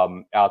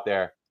out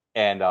there,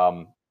 and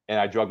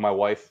I drug my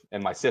wife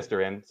and my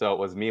sister in. So it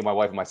was me, my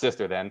wife, and my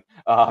sister then.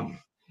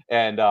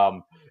 And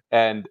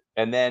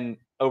then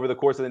over the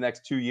course of the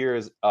next 2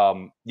 years,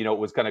 it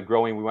was kind of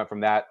growing. We went from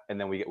that, and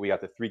then we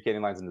got the 3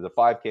 canning lines into the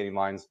 5 canning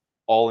lines,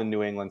 all in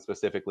New England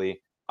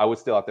specifically. I was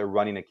still out there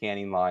running a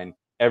canning line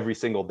every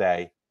single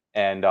day,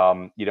 and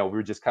we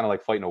were just kind of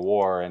like fighting a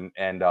war, and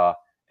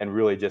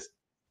really just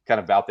kind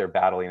of out there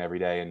battling every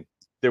day. And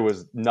there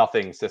was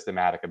nothing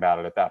systematic about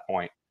it at that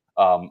point,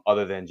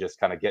 other than just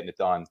kind of getting it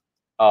done.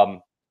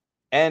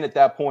 And at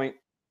that point,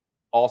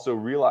 also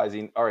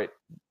realizing, all right,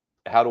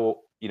 how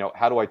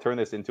do I turn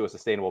this into a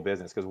sustainable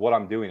business? Because what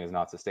I'm doing is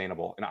not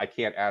sustainable, and I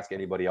can't ask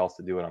anybody else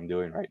to do what I'm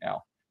doing right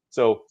now.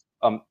 So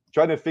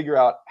trying to figure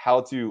out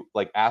how to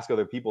ask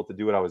other people to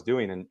do what I was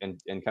doing, and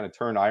kind of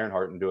turn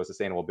Ironheart into a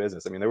sustainable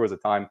business. I mean, there was a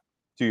time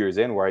 2 years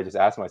in where I just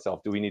asked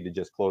myself, do we need to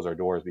just close our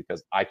doors?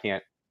 Because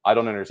I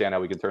don't understand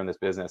how we can turn this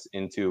business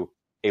into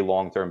a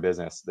long-term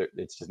business.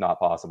 It's just not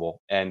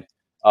possible. And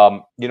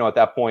at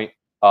that point,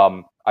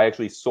 I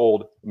actually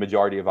sold the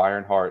majority of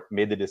Ironheart,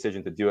 made the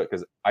decision to do it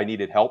because I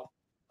needed help,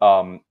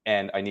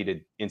 and I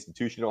needed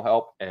institutional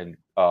help, and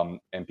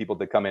people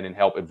to come in and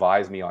help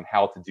advise me on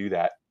how to do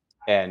that.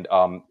 And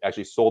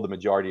actually sold the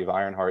majority of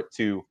Ironheart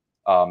to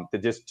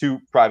just 2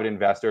 private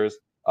investors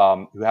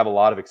who have a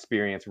lot of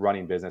experience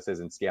running businesses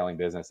and scaling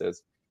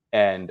businesses.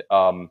 And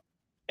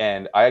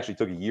I actually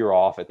took a year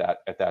off at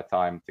that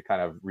time to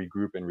kind of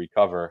regroup and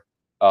recover,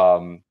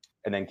 and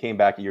then came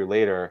back a year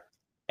later,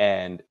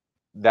 and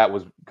that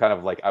was kind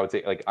of I would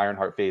say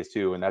Ironheart phase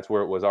 2, and that's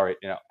where it was, all right,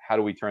 how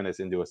do we turn this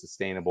into a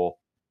sustainable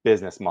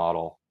business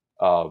model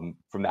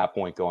from that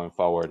point going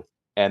forward?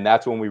 And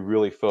that's when we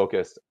really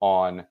focused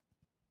on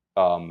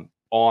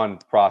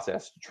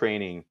process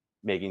training,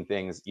 making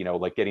things,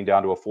 getting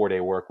down to a 4-day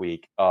work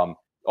week,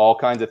 all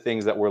kinds of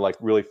things that were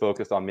really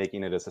focused on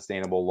making it a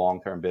sustainable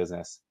long-term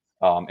business,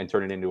 and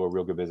turn it into a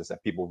real good business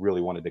that people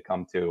really wanted to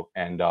come to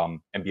and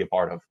be a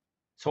part of.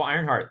 So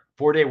Ironheart,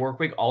 4-day work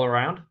week all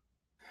around?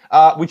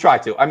 We try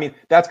to. I mean,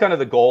 that's kind of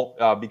the goal,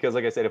 because,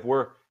 like I said, if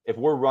we're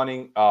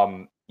running,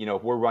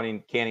 if we're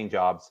running canning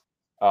jobs,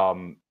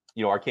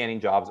 our canning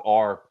jobs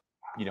are,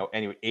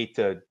 anyway, 8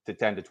 to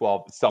 10 to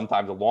 12.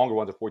 Sometimes the longer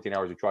ones are 14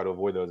 hours. We try to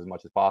avoid those as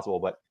much as possible.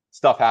 But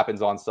stuff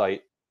happens on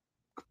site.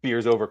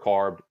 Beer's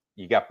overcarbed.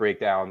 You got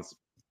breakdowns.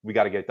 We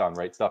got to get it done,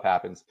 right? Stuff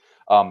happens.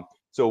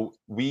 So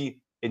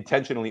we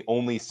intentionally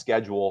only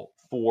schedule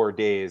 4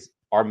 days.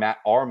 Our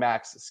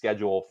max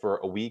schedule for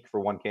a week for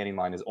one canning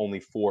line is only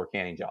 4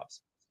 canning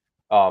jobs.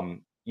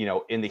 In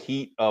the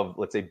heat of,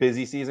 let's say,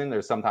 busy season,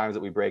 there's sometimes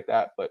that we break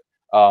that, but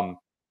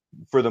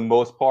for the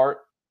most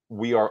part,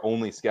 we are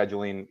only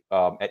scheduling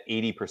at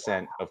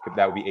 80% of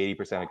that would be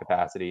 80% of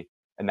capacity,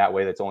 and that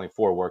way that's only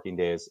 4 working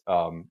days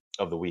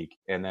of the week,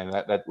 and then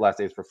that last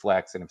day is for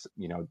flex, and if,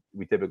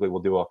 we typically will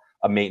do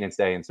a maintenance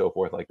day and so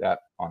forth like that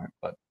on it.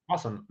 But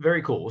awesome,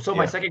 very cool. So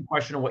my second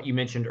question on what you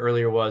mentioned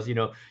earlier was, you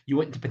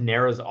went into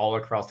Paneras all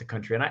across the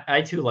country, and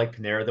I too like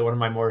Panera. They're one of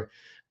my more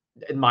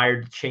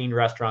admired chain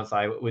restaurants,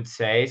 I would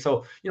say.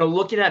 So,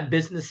 looking at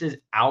businesses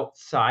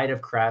outside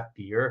of craft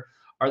beer,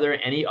 are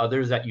there any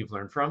others that you've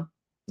learned from?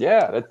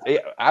 Yeah,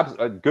 that's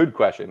a good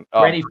question.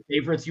 Or any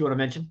favorites you want to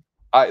mention?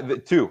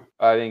 Two.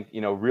 I think,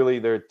 really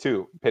there are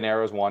two.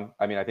 Panera's one.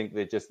 I mean, I think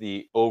that just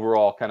the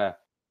overall kind of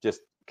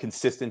just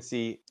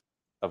consistency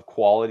of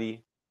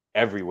quality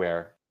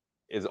everywhere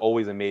is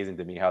always amazing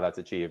to me, how that's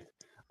achieved.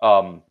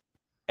 And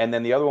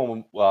then the other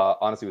one,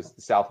 honestly, was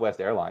Southwest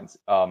Airlines,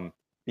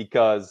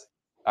 because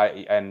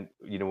in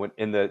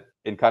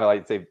kind of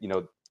like, say,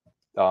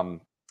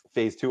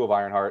 phase 2 of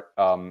Ironheart,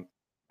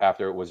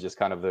 after it was just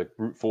kind of the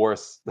brute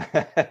force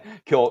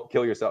kill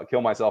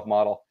myself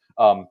model.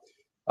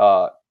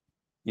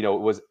 It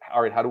was,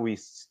 all right, how do we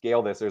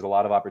scale this? There's a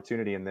lot of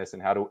opportunity in this,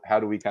 and how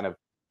do we kind of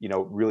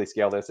really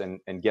scale this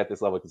and get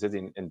this level of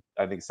consistency? And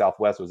I think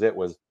Southwest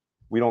was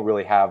we don't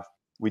really have,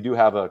 we do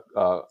have a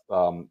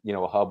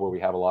hub where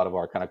we have a lot of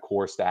our kind of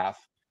core staff,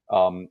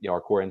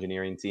 our core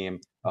engineering team,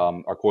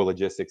 our core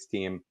logistics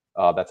team,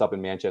 that's up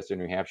in Manchester,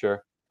 New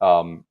Hampshire,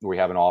 where we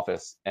have an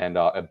office and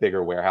a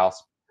bigger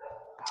warehouse.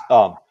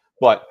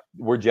 But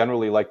we're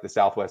generally like the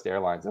Southwest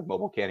Airlines of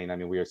mobile canning. I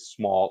mean, we are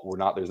small.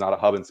 There's not a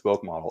hub and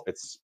spoke model.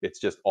 It's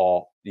just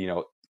all,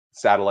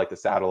 satellite to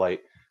satellite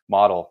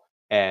model,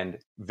 and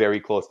very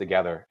close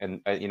together.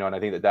 And, and I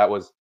think that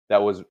was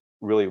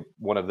really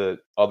one of the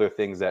other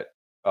things that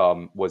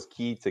was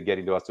key to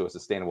getting to us to a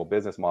sustainable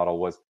business model,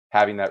 was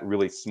having that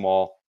really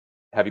small,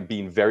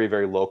 being very,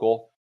 very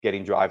local,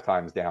 getting drive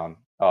times down,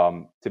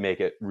 to make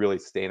it really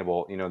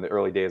sustainable. In the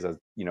early days, I was,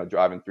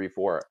 driving 3,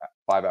 4,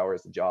 5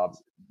 hours to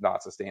jobs,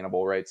 not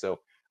sustainable, right? So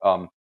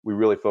we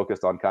really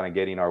focused on kind of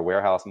getting our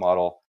warehouse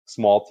model,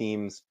 small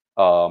teams,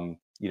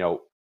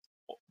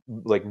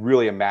 like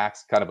really a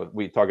max kind of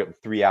we target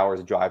 3 hours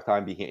of drive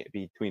time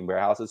between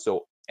warehouses.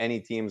 So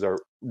any teams are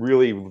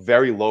really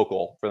very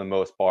local for the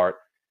most part,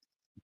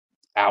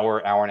 hour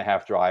and a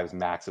half drives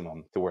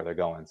maximum to where they're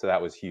going. So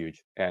that was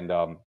huge. And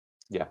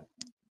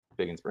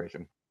big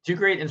inspiration. 2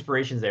 great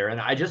inspirations there. And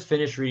I just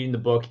finished reading the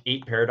book,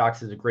 8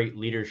 Paradoxes of Great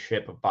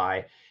Leadership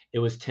it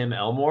was Tim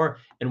Elmore.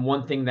 And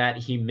one thing that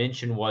he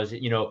mentioned was,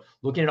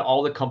 looking at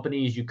all the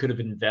companies you could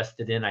have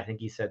invested in, I think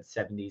he said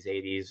 70s,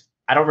 80s.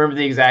 I don't remember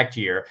the exact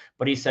year,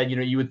 but he said,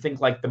 you would think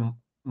like the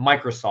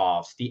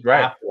Microsofts, the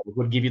Apple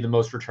would give you the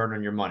most return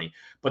on your money.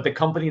 But the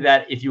company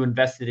that if you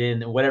invested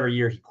in whatever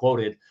year he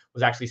quoted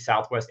was actually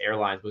Southwest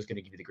Airlines, was going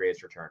to give you the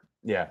greatest return.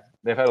 Yeah,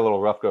 they've had a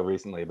little rough go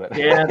recently, but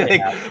yeah, I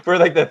think for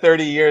like the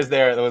 30 years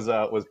there, it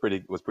was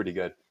pretty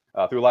good.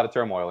 Through a lot of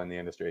turmoil in the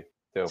industry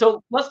too.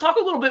 So let's talk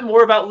a little bit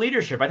more about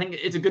leadership. I think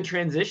it's a good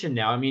transition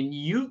now. I mean,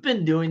 you've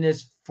been doing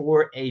this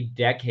for a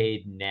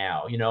decade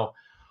now.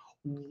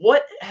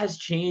 What has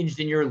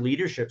changed in your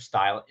leadership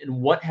style,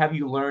 and what have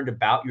you learned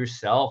about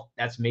yourself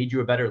that's made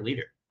you a better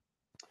leader?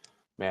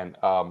 Man,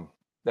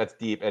 that's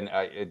deep, and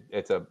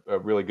it's a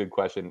really good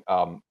question.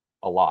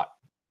 A lot,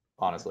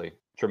 honestly,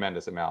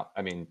 tremendous amount.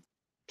 I mean,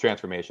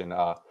 transformation.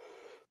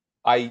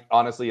 I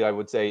honestly, I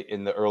would say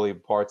in the early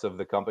parts of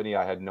the company,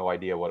 I had no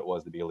idea what it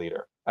was to be a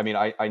leader. I mean,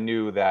 I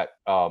knew that,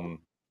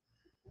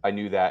 I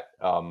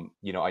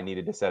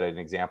needed to set an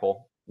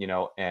example,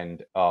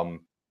 and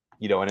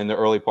and in the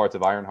early parts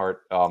of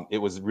Ironheart, it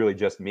was really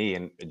just me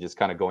and just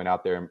kind of going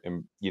out there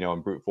and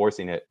brute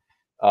forcing it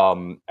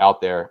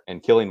out there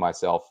and killing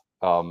myself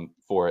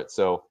for it.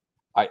 So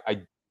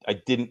I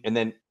didn't, and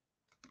then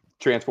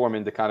transform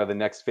into kind of the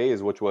next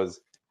phase, which was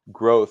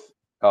growth,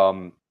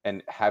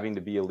 and having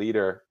to be a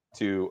leader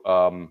to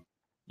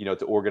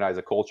to organize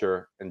a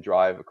culture and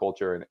drive a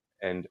culture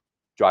and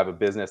drive a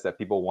business that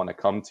people want to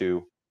come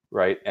to,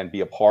 right, and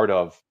be a part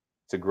of,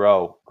 to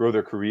grow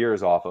their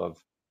careers off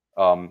of.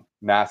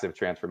 Massive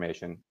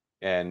transformation.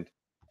 And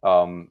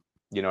and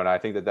I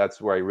think that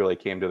that's where I really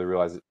came to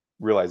the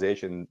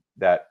realization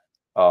that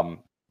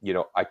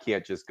I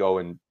can't just go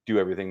and do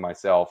everything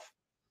myself.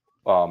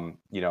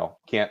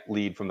 Can't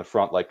lead from the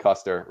front like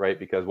Custer, right?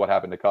 Because what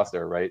happened to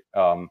Custer, right?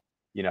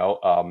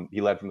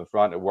 He led from the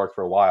front, it worked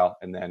for a while,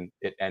 and then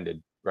it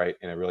ended, right,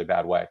 in a really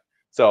bad way.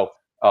 So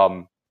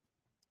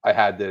I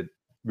had to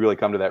really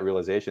come to that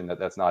realization that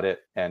that's not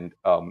it. And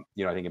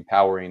you know, I think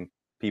empowering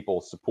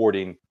people,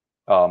 supporting,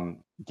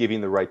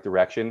 giving the right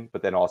direction,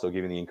 but then also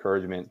giving the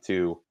encouragement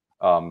to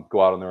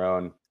go out on their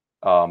own,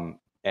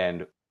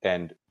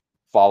 and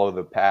follow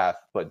the path,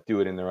 but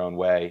do it in their own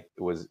way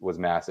was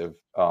massive.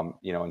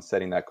 You know, and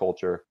setting that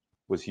culture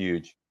was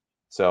huge.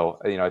 So,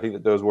 you know, I think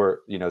that those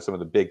were, you know, some of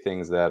the big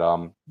things that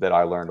that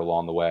I learned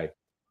along the way.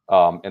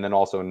 And then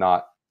also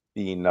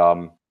being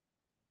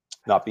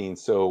not being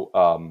so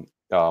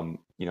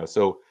you know,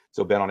 so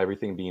bent on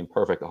everything being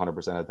perfect 100%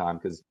 of the time,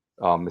 because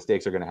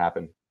mistakes are going to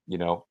happen, you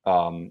know,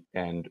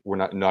 and we're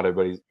not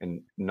everybody's,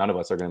 and none of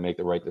us are going to make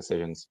the right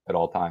decisions at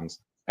all times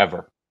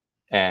ever.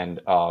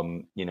 And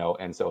you know,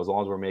 and so as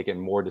long as we're making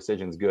more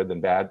decisions good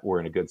than bad, we're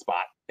in a good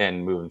spot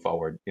and moving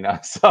forward, you know.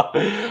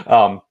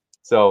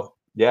 So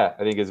yeah,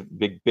 I think it's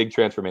big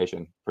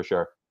transformation for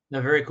sure. No,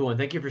 very cool. And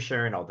thank you for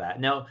sharing all that.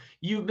 Now,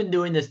 you've been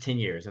doing this 10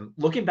 years, and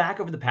looking back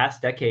over the past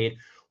decade,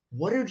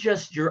 what are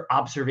just your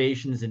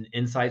observations and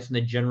insights on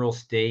the general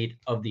state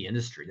of the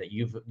industry that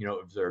you've,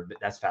 observed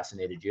that's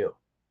fascinated you?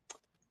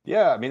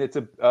 Yeah, I mean, it's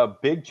a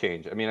big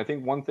change. I mean, I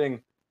think one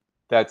thing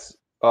that's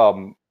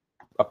um,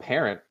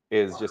 apparent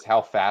is just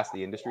how fast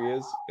the industry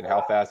is and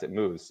how fast it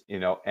moves. You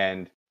know,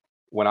 and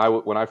when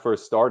I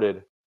first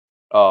started,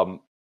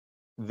 um,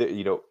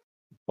 you know,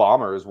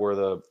 bombers were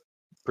the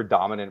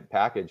predominant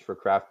package for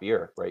craft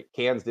beer, right?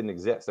 Cans didn't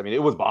exist. I mean,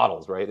 it was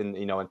bottles, right? And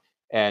you know,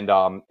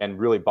 and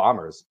really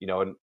bombers, you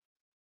know, and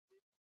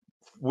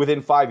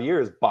within 5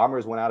 years,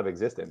 bombers went out of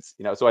existence.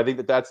 You know, so I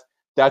think that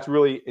that's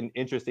really an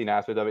interesting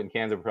aspect of it. And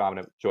cans are a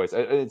prominent choice.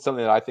 It's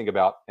something that I think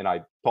about and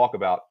I talk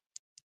about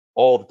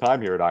all the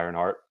time here at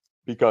Ironheart,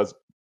 because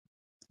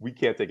we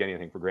can't take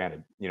anything for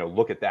granted. You know,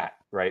 look at that,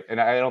 right?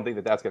 And I don't think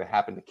that that's going to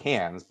happen to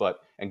cans, but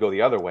and go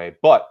the other way.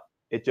 But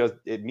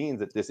it means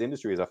that this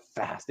industry is a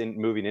fast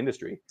moving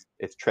industry.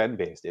 It's trend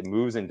based. It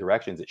moves in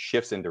directions. It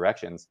shifts in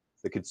directions.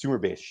 The consumer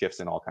base shifts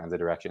in all kinds of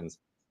directions.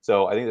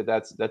 So I think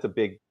that that's a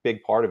big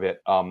part of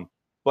it.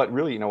 But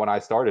really, you know, when I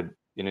started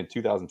in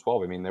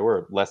 2012, I mean, there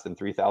were less than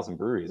 3,000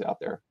 breweries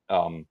out there.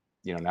 You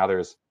know, now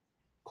there's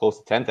close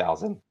to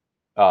 10,000,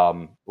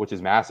 which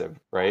is massive,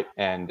 right?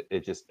 And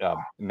it just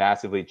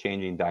massively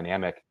changing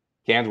dynamic.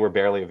 Cans were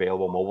barely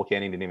available. Mobile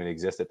canning didn't even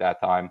exist at that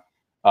time.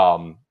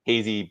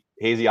 Hazy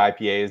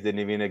IPAs didn't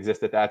even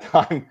exist at that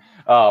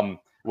time,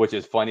 which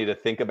is funny to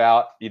think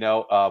about, you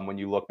know, when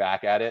you look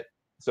back at it.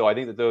 So I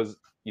think that those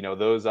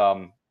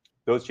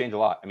change a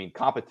lot. I mean,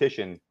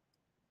 competition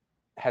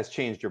has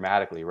changed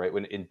dramatically, right?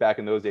 Back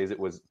in those days, it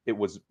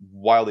was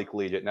wildly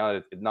collegiate. Now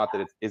that not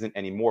that it isn't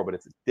anymore, but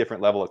it's a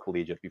different level of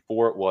collegiate.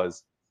 Before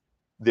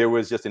there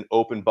was just an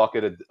open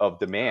bucket of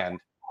demand.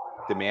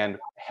 Demand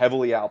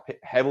heavily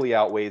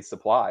outweighed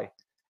supply,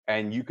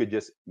 and you could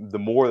just, the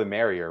more the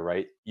merrier,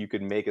 right? You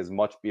could make as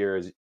much beer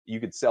as you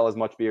could sell, as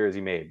much beer as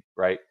you made,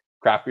 right?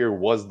 Craft beer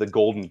was the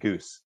golden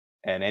goose,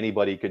 and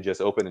anybody could just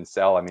open and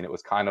sell. I mean, it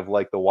was kind of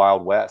like the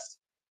Wild West,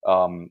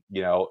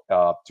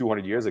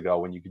 200 years ago,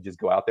 when you could just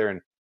go out there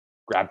and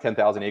grab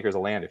 10,000 acres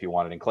of land if you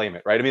wanted and claim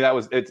it, right? I mean,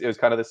 it was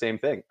kind of the same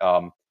thing,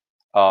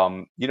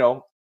 you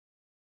know,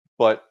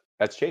 but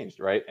that's changed,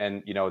 right?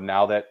 And you know,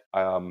 now that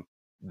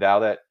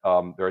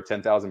there are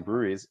 10,000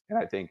 breweries, and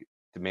I think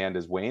demand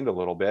has waned a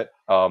little bit.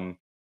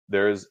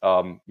 There's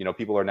you know,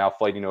 people are now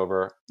fighting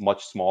over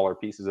much smaller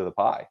pieces of the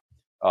pie,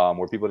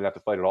 where people didn't have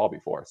to fight at all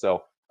before.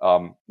 So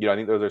you know, I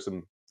think those are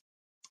some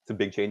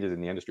big changes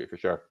in the industry for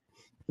sure.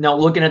 Now,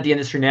 looking at the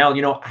industry now,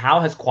 how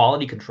has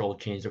quality control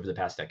changed over the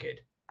past decade?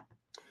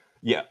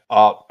 Yeah,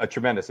 a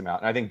tremendous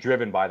amount, and I think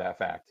driven by that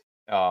fact.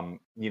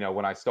 You know,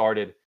 when I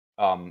started,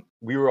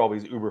 we were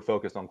always uber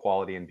focused on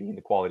quality and being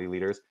the quality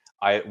leaders.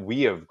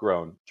 We have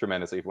grown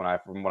tremendously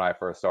from when I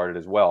first started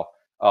as well.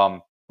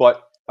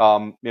 But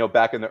you know,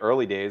 back in the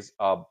early days,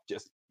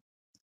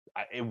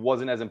 it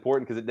wasn't as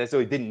important because it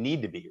necessarily didn't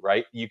need to be,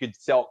 right? You could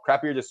sell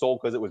craft beer, just sold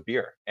because it was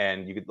beer,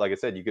 and you could, like I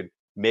said, you could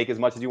make as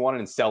much as you wanted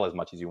and sell as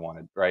much as you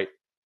wanted, right?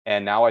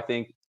 And now I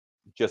think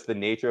just the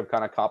nature of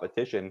kind of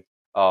competition,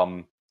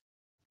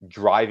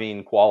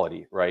 driving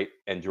quality, right,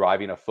 and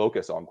driving a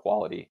focus on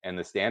quality and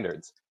the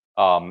standards.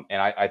 And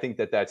I think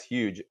that that's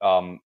huge.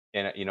 And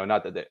you know,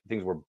 not that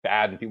things were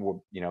bad and people were,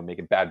 you know,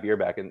 making bad beer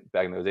back in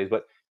those days,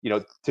 but you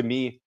know, to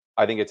me,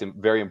 I think it's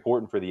very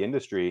important for the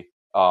industry,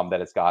 that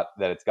it's got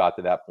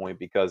to that point,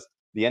 because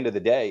the end of the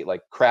day,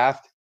 like,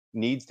 craft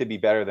needs to be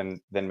better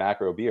than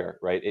macro beer,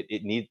 right?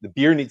 The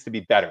beer needs to be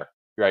better,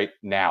 right,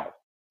 now,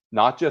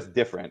 not just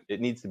different.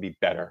 It needs to be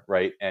better,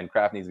 right? And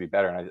craft needs to be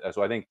better. And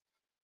so I think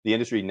the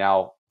industry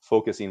now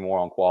focusing more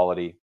on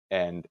quality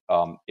and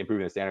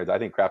improving the standards. I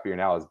think craft beer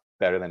now is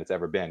better than it's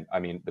ever been. I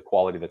mean, the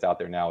quality that's out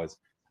there now is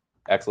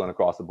excellent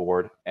across the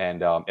board,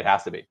 and it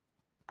has to be.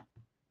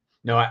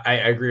 No, I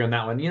agree on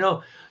that one.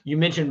 You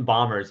mentioned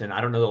bombers, and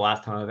I don't know the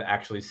last time I've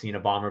actually seen a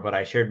bomber, but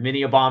I shared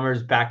many a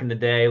bombers back in the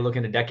day,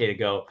 looking a decade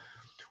ago.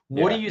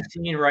 What are you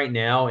seeing right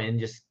now in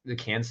just the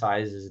can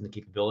sizes and the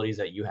capabilities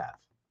that you have?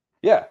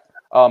 Yeah.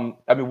 I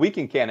mean, we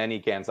can can any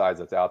can size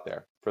that's out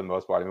there for the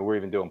most part. I mean, we're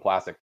even doing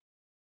plastic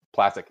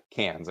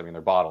cans. I mean,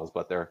 they're bottles,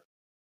 but they're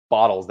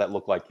bottles that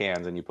look like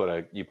cans, and you put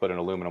an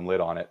aluminum lid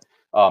on it.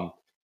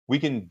 We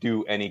can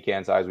do any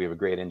can size. We have a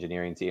great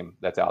engineering team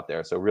that's out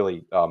there. So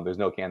really, there's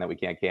no can that we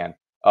can't can.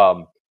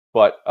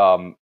 But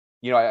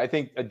I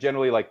think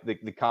generally like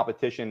the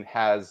competition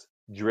has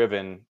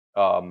driven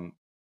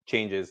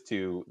changes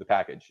to the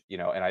package,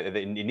 and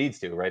it needs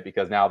to, right?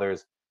 Because now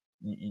there's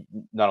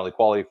not only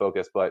quality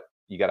focus, but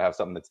you got to have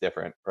something that's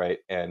different, right?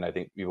 And I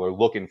think people are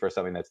looking for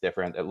something that's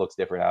different, that looks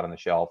different out on the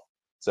shelf.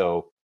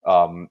 So,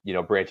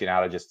 branching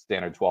out of just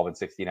standard 12 and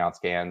 16 ounce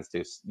cans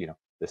to,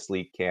 the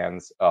sleek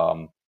cans,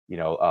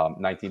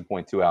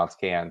 19.2 ounce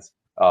cans,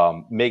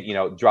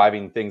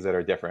 driving things that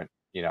are different,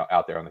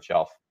 out there on the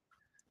shelf.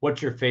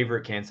 What's your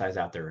favorite can size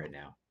out there right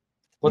now?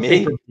 Let's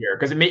say for beer,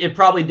 because it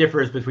probably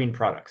differs between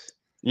products.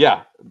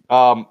 Yeah.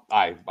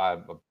 I a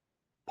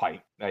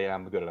pint.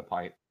 I'm good at a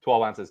pint.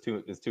 12 ounces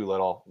is too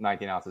little.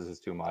 19 ounces is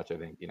too much. I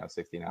think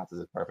 16 ounces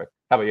is perfect.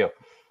 How about you?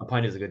 A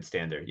pint is a good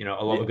standard.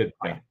 I love a good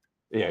pint.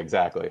 Yeah,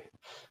 exactly.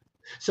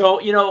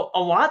 So a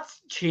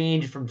lot's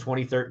changed from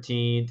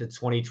 2013 to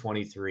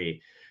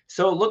 2023.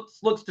 So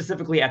look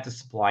specifically at the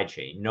supply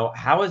chain.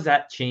 How has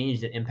that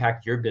changed and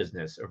impacted your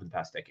business over the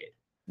past decade?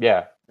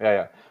 Yeah.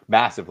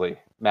 Massively.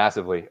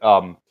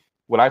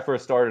 When I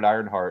first started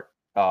Ironheart,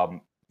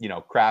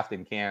 craft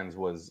in cans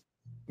was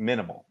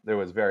minimal. There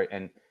was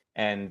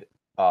and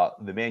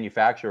the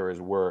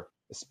manufacturers were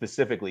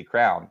specifically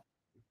Crown.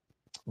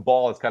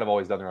 Ball has kind of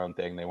always done their own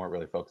thing. They weren't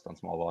really focused on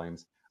small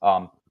volumes.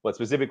 But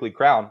specifically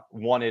Crown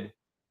wanted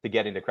to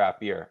get into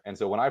craft beer. And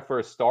so when I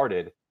first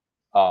started,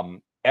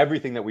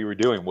 everything that we were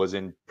doing was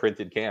in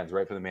printed cans,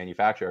 right, for the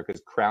manufacturer,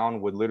 because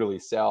Crown would literally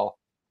sell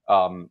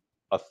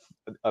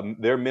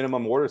their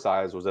minimum order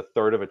size was a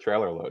third of a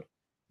trailer load,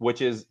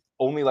 which is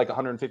only like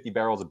 150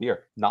 barrels of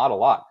beer, not a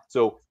lot.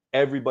 So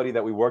everybody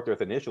that we worked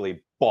with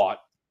initially bought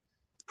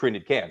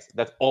printed cans.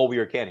 That's all we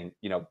were canning.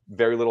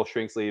 Very little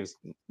shrink sleeves,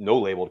 no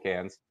labeled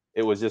cans.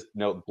 It was just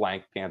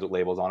blank cans with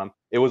labels on them.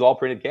 It was all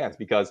printed cans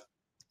because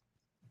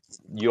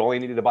you only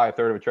needed to buy a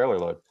third of a trailer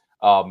load.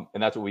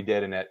 And that's what we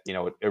did. And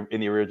in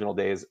the original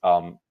days,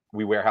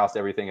 we warehoused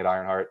everything at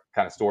Ironheart,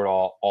 kind of stored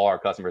all our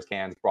customers'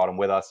 cans, brought them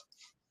with us.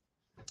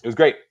 It was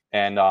great.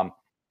 And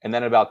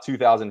then about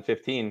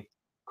 2015,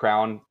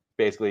 Crown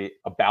basically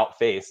about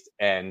faced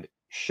and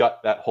shut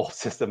that whole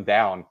system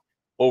down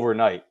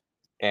overnight.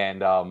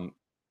 And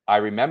I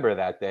remember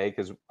that day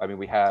because I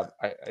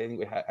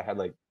had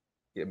like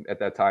at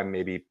that time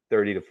maybe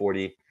 30 to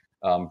 40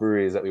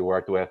 breweries that we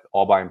worked with,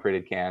 all buying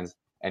printed cans.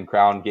 And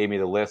Crown gave me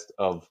the list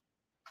of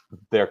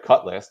their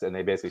cut list, and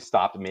they basically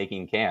stopped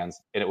making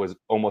cans. And it was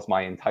almost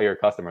my entire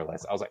customer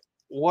list. I was like,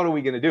 what are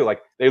we going to do?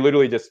 Like, they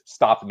literally just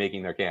stopped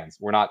making their cans.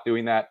 We're not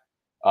doing that.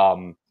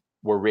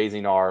 We're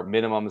raising our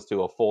minimums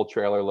to a full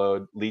trailer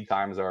load. Lead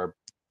times are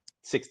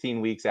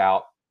 16 weeks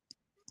out.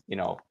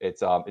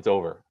 It's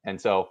over. And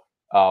so,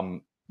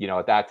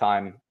 at that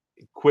time,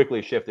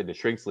 quickly shifted to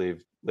shrink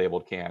sleeve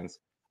labeled cans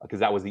because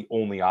that was the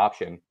only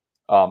option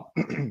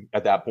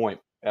at that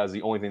point, as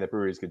the only thing that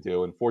breweries could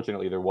do. And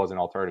fortunately, there was an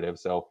alternative,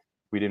 so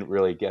we didn't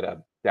really get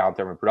a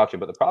downturn in production.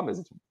 But the problem is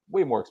it's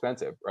way more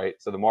expensive, right?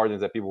 So the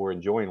margins that people were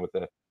enjoying with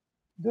the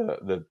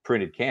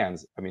printed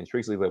cans,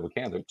 shrink sleeve labeled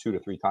cans are 2 to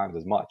 3 times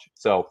as much.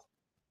 So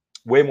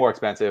way more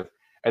expensive.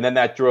 And then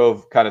that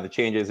drove kind of the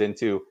changes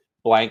into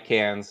blank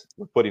cans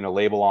with putting a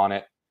label on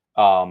it,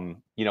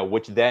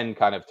 which then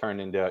kind of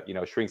turned into,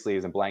 shrink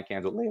sleeves and blank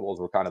cans with labels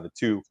were kind of the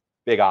two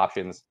big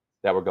options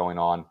that were going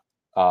on.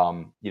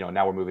 Now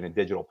we're moving to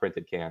digital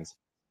printed cans,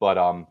 but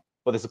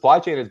the supply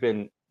chain has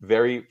been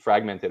very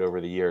fragmented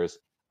over the years.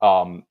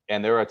 And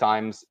there are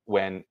times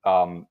when,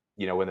 when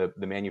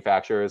the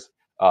manufacturers,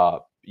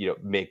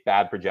 make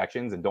bad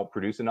projections and don't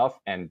produce enough,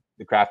 and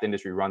the craft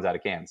industry runs out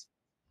of cans.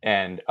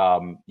 And,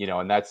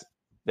 and that's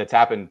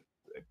happened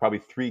probably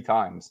 3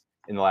 times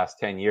in the last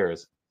 10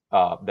 years,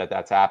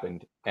 that's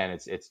happened.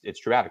 And it's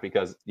traumatic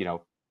because,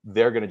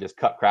 they're going to just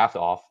cut craft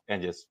off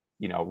and just,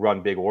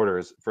 run big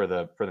orders for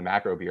the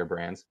macro beer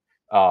brands,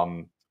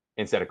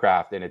 instead of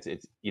craft. And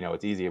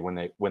it's easier when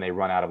they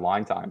run out of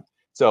line time.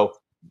 So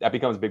that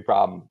becomes a big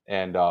problem.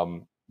 And,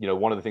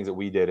 one of the things that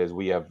we did is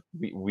we have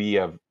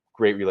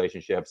great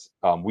relationships.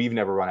 We've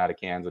never run out of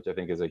cans, which I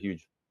think is a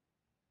huge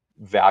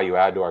value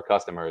add to our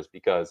customers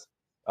because,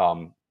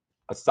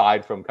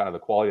 aside from kind of the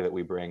quality that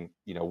we bring,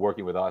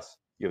 working with us,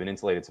 you have an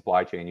insulated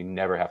supply chain. You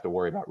never have to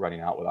worry about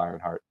running out with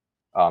Ironheart.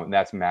 And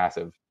that's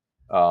massive.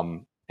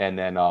 And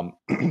then,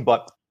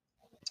 but,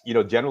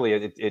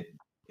 generally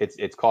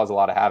it's caused a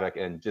lot of havoc,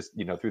 and just,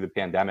 through the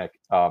pandemic,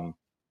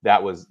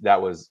 that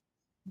was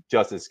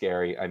just as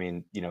scary.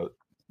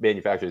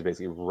 Manufacturers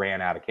basically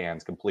ran out of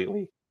cans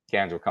completely.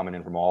 Cans were coming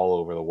in from all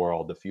over the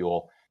world to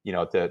fuel,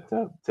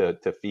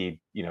 to feed,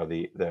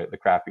 the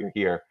craft beer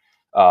here.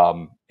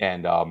 And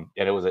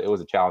it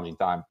was a challenging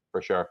time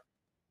for sure.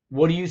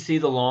 What do you see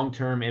the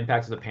long-term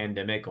impacts of the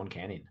pandemic on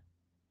canning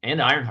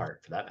and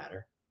Ironheart, for that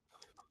matter?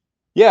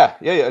 Yeah.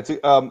 It's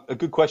a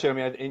good question.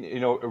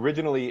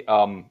 Originally,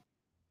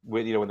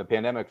 when the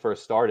pandemic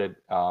first started,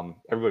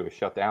 everybody was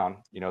shut down.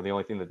 The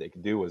only thing that they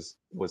could do was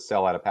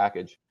sell out of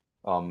package.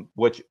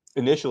 which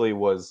initially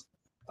was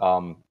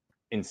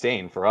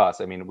insane for us.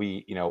 I mean,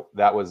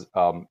 that was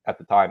at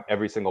the time,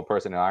 every single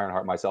person in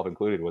Ironheart, myself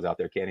included, was out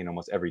there canning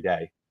almost every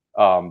day,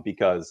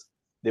 because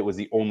it was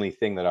the only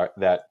thing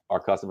that our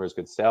customers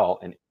could sell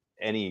and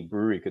any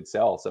brewery could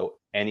sell. So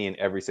any and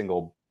every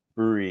single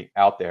brewery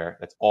out there,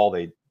 that's all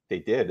they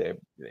did.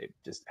 They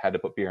just had to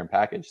put beer in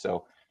package.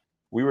 So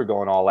we were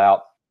going all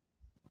out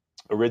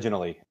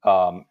originally,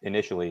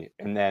 initially,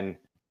 and then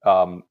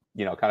kind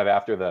of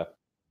after the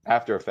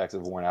after effects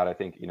have worn out, I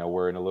think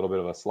we're in a little bit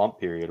of a slump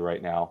period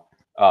right now,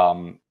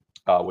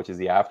 which is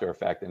the after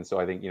effect. And so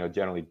I think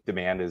generally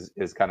demand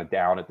is kind of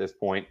down at this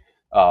point,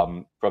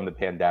 from the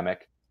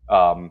pandemic.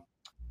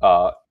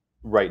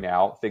 Right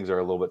now things are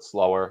a little bit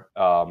slower.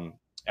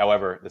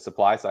 However, the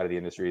supply side of the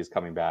industry is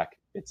coming back.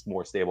 It's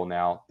more stable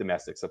now.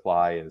 Domestic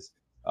supply is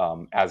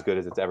as good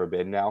as it's ever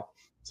been now.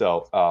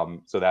 So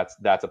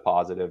that's a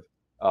positive.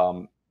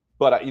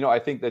 But I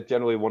think that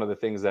generally one of the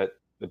things that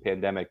the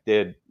pandemic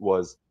did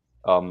was,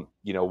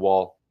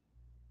 while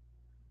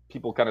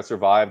people kind of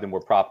survived and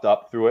were propped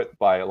up through it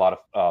by a lot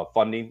of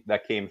funding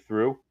that came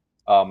through,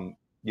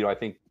 I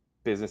think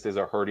businesses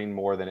are hurting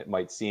more than it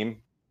might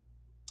seem.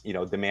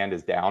 Demand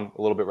is down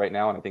a little bit right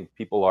now, and I think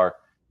people are,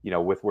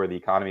 with where the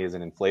economy is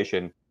in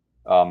inflation,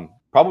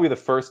 probably the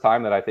first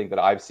time that I think that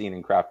I've seen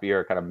in craft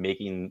beer kind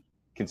of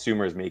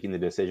consumers making the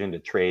decision to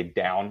trade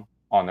down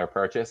on their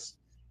purchase,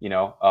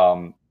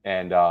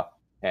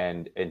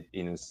 and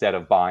instead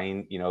of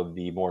buying,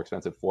 the more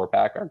expensive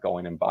 4-pack, are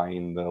going and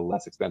buying the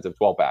less expensive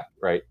 12-pack,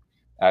 right?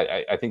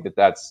 I think that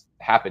that's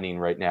happening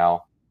right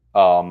now,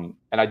 and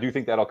I do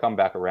think that'll come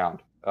back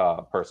around,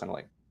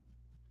 personally.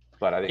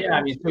 But I think, yeah,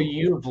 I mean, so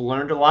you've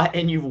learned a lot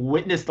and you've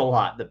witnessed a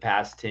lot the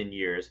past 10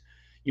 years.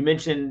 You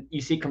mentioned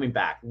you see it coming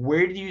back.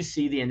 Where do you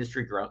see the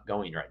industry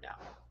going right now?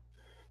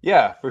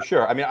 Yeah, for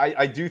sure. I mean,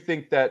 I do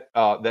think that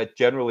that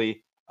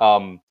generally,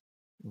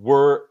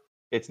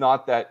 it's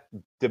not that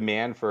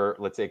demand for,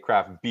 let's say,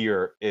 craft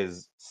beer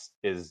is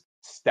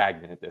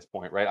stagnant at this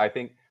point, right? I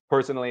think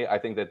personally,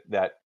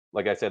 that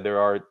like I said, there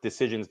are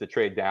decisions to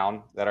trade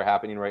down that are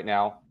happening right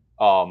now,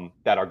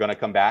 that are going to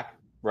come back,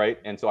 right?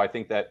 And so I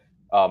think that,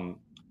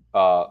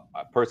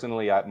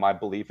 personally, my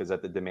belief is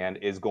that the demand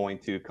is going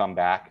to come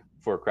back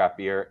for craft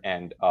beer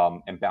and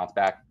bounce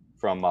back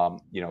from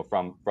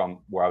from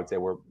where I would say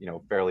we're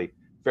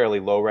fairly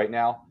low right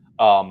now.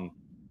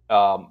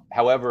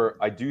 However,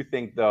 I do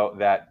think though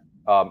that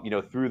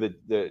through the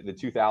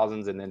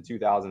 2000s and then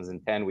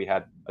 2010, we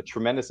had a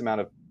tremendous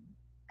amount of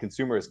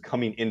consumers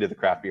coming into the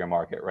craft beer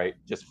market, right?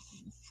 Just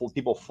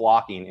people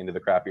flocking into the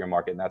craft beer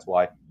market, and that's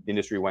why the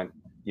industry went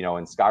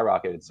and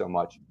skyrocketed so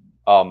much.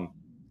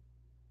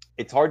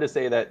 It's hard to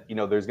say that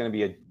there's going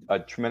to be a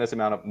tremendous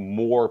amount of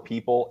more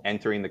people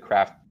entering the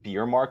craft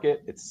beer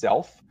market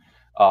itself.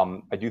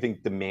 I do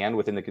think demand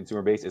within the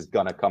consumer base is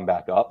going to come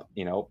back up,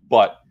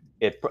 but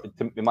in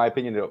my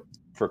opinion,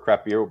 for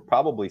craft beer, will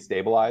probably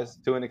stabilize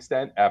to an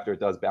extent after it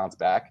does bounce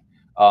back.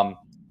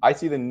 I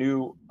see the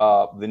new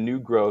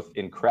growth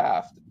in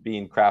craft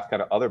being craft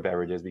kind of other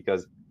beverages,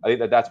 because I think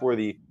that that's where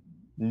the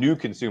new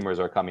consumers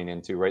are coming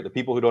into, right? The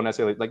people who don't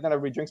necessarily, like, not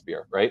everybody drinks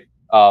beer, right?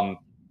 So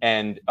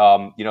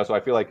I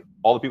feel like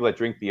all the people that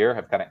drink beer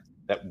have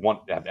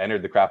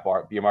entered the craft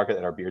beer market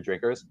that are beer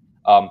drinkers.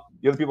 The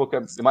other people,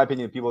 in my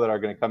opinion, the people that are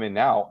going to come in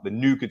now, the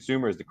new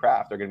consumers to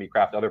craft, are going to be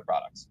craft other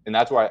products, and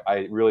that's why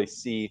I really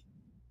see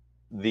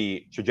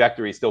the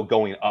trajectory still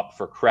going up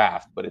for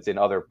craft, but it's in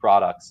other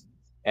products,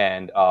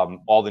 and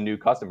all the new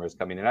customers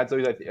coming in. I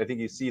think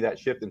you see that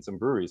shift in some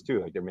breweries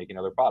too, like they're making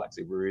other products.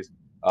 A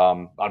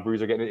lot of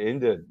breweries are getting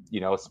into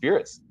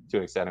spirits to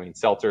an extent. I mean,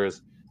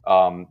 seltzers,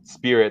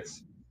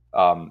 spirits,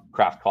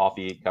 craft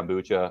coffee,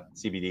 kombucha,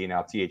 CBD,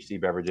 now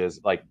THC beverages,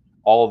 like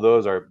all of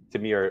those are, to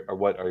me, are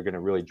what are going to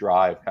really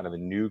drive kind of the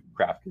new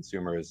craft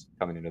consumers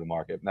coming into the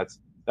market. And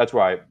that's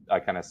where I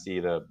kind of see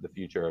the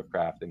future of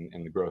craft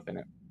and the growth in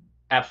it.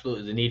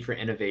 Absolutely, the need for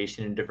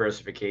innovation and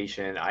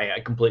diversification. I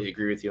completely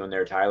agree with you on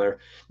there, Tyler.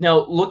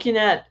 Now, looking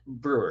at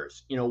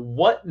brewers,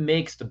 what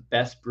makes the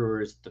best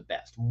brewers the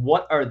best?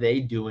 What are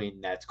they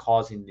doing that's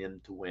causing them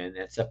to win,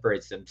 that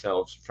separates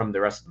themselves from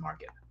the rest of the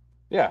market?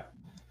 Yeah,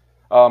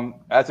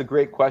 that's a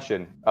great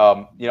question.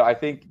 I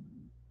think,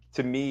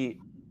 to me,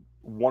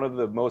 one of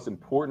the most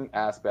important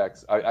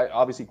aspects, I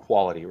obviously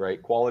quality, right?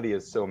 Quality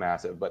is so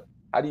massive, but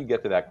how do you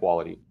get to that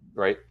quality,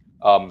 right?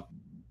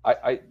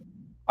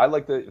 I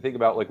like to think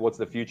about, like, what's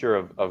the future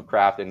of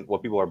craft and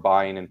what people are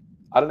buying. And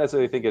I don't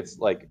necessarily think it's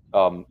like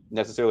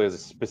necessarily as a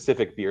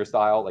specific beer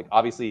style. Like,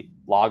 obviously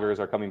lagers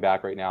are coming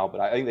back right now, but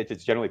I think that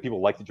just generally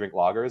people like to drink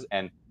lagers,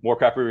 and more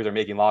craft breweries are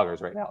making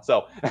lagers right now.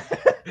 So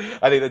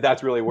I think that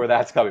that's really where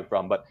that's coming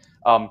from. But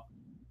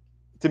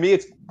to me,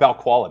 it's about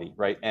quality,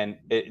 right? And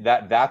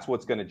that's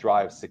what's going to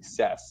drive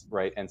success,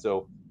 right? And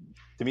so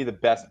to me, the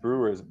best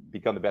brewers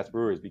become the best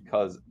brewers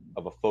because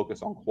of a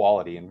focus on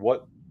quality. And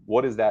what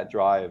does that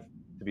drive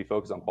to be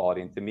focused on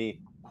quality? And to me,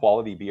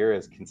 quality beer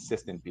is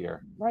consistent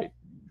beer, right?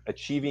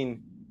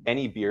 Achieving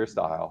any beer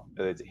style,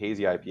 whether it's a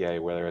hazy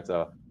IPA, whether it's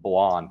a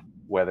blonde,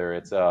 whether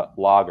it's a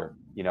lager,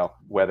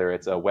 whether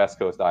it's a West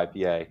Coast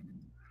IPA,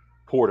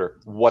 porter,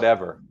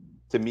 whatever.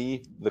 To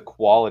me, the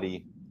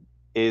quality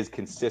is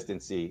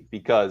consistency,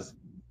 because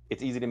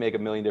it's easy to make a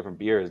million different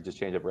beers, just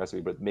change up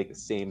recipe, but make the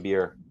same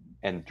beer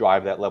and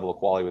drive that level of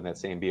quality with that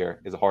same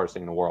beer is the hardest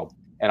thing in the world.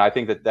 And I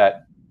think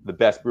that the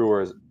best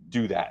brewers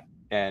do that,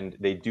 and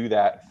they do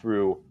that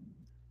through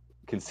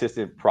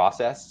consistent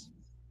process,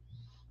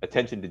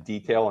 attention to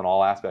detail in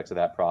all aspects of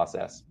that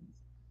process,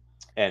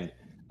 and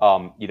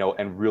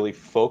and really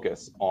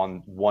focus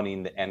on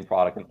wanting the end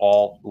product in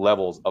all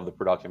levels of the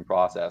production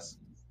process,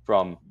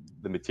 from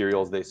the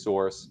materials they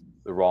source,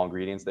 the raw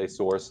ingredients they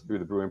source, through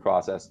the brewing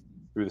process,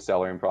 through the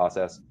cellaring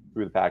process,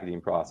 through the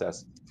packaging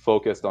process,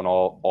 focused on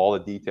all the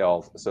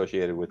details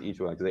associated with each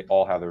one, because they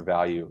all have their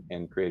value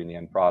in creating the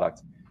end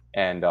product.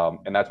 And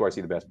that's where I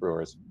see the best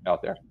brewers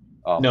out there,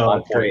 No, on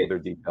that's point great. with their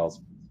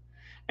details.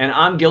 And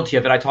I'm guilty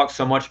of it. I talk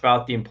so much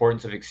about the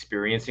importance of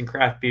experience in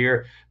craft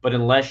beer, but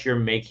unless you're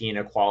making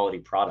a quality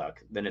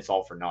product, then it's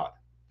all for naught.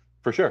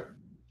 For sure.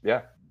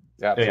 Yeah.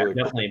 Yeah, So yeah,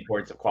 absolutely. definitely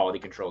importance of quality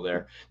control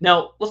there.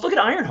 Now let's look at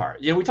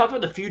Ironheart. We talked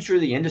about the future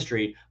of the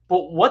industry,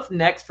 but what's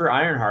next for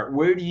Ironheart?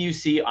 Where do you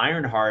see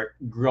Ironheart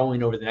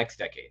growing over the next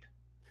decade?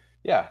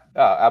 Yeah,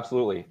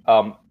 absolutely.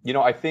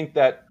 I think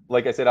that,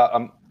 like I said,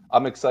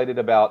 I'm excited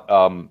about.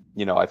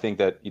 I think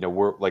that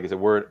we're, like I said,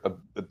 we're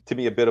to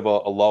me a bit of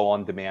a low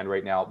on demand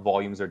right now.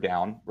 Volumes are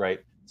down, right?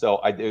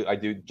 So I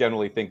do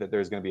generally think that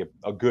there's going to be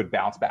a good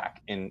bounce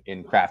back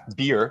in craft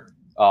beer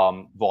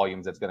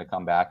volumes that's going to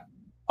come back.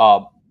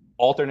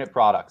 Alternate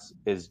products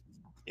is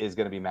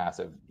going to be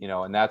massive,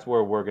 and that's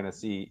where we're going to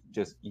see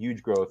just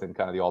huge growth in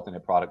kind of the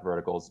alternate product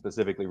verticals,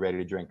 specifically ready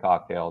to drink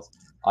cocktails.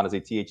 Honestly,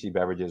 THC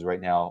beverages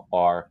right now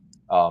are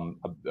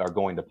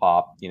going to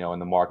pop, in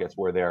the markets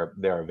where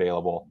they're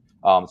available.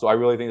 So I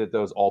really think that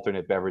those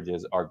alternate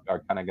beverages are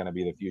kind of going to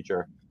be the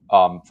future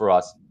for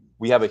us.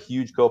 We have a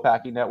huge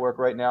co-packing network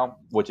right now,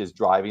 which is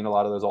driving a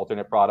lot of those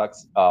alternate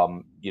products.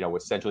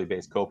 With centrally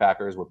based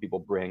co-packers, where people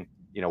bring,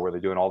 where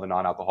they're doing all the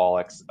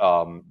non-alcoholics,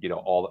 all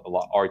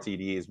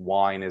RTDs,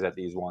 wine is at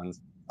these ones,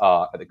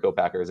 at the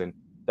co-packers, and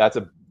that's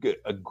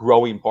a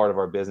growing part of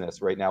our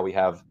business right now. We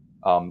have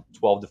 12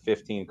 to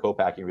 15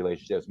 co-packing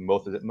relationships,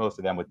 most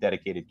of them with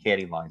dedicated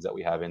canning lines that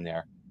we have in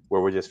there, where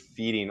we're just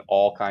feeding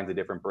all kinds of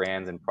different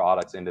brands and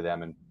products into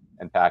them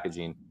and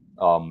packaging.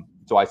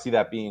 So I see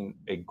that being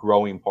a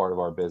growing part of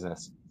our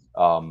business,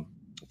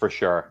 for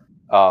sure.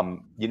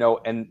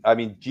 And I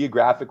mean,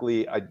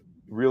 geographically,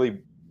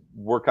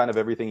 we're kind of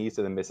everything east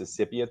of the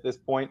Mississippi at this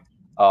point.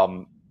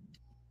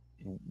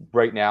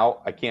 Right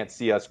now, I can't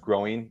see us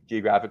growing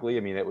geographically.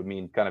 I mean, it would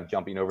mean kind of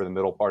jumping over the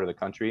middle part of the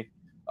country,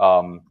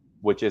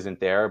 which isn't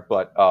there.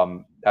 But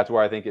that's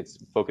where I think it's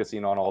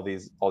focusing on all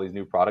these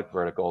new product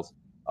verticals.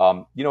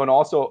 And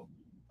also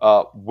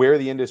where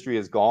the industry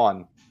has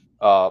gone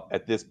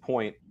at this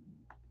point,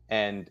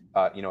 and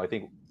I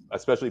think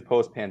especially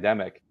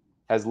post-pandemic,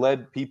 has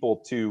led people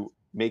to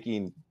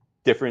making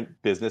different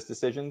business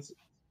decisions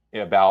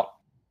about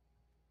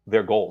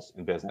their goals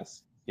in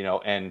business.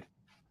 And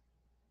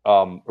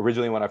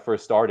originally when I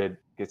first started,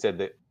 it said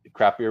that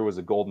craft beer was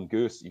a golden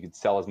goose. You could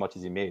sell as much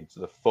as you made.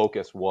 So the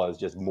focus was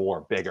just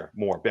more, bigger,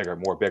 grow,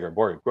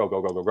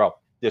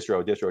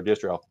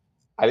 distro.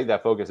 I think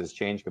that focus has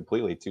changed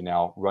completely to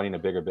now running a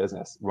bigger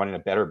business, running a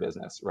better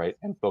business, right?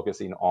 And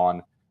focusing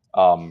on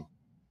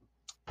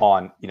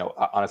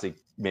honestly,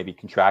 maybe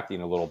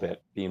contracting a little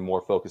bit, being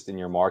more focused in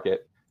your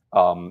market,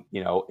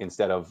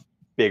 instead of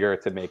bigger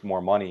to make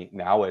more money.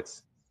 Now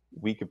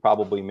we could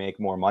probably make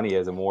more money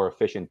as a more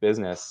efficient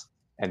business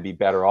and be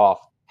better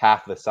off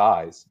half the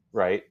size,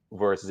 right?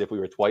 Versus if we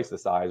were twice the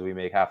size, we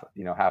make half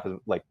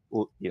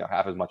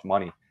as much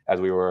money as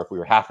we were. If we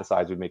were half the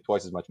size, we'd make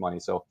twice as much money.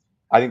 So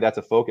I think that's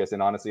a focus.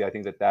 And honestly, I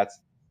think that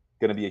that's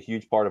going to be a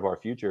huge part of our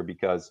future,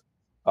 because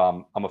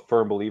I'm a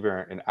firm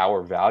believer in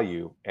our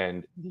value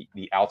and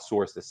the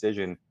outsourced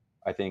decision,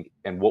 I think,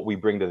 and what we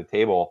bring to the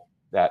table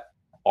that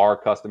our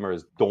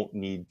customers don't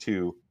need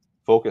to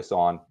focus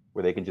on,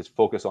 where they can just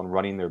focus on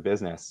running their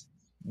business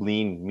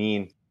lean,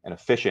 mean, and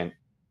efficient.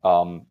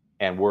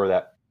 And we're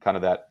that kind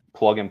of that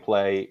plug and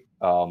play,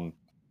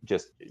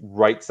 just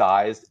right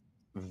sized,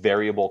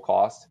 variable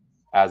cost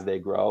as they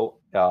grow,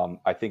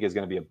 I think is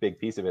going to be a big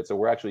piece of it. So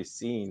we're actually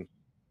seeing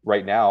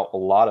right now a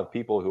lot of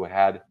people who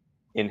had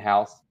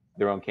in-house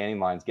their own canning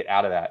lines get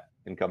out of that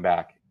and come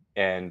back,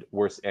 and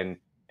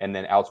and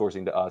then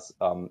outsourcing to us,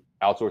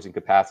 outsourcing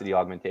capacity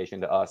augmentation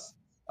to us,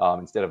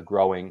 instead of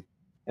growing.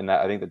 And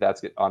I think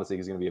that's honestly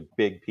is going to be a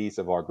big piece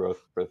of our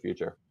growth for the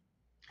future.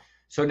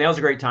 So now's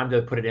a great time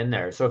to put it in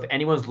there. So if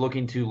anyone's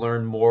looking to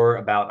learn more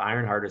about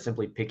Ironheart or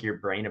simply pick your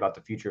brain about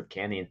the future of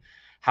canning,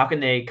 how can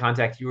they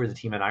contact you or the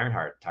team at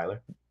Ironheart,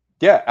 Tyler?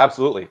 Yeah,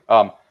 absolutely.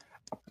 I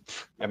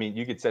mean,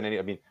 you could send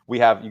you go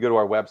to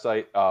our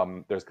website.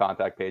 There's a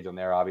contact page on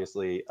there,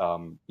 obviously.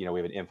 We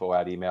have an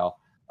info@email.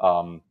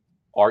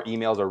 Our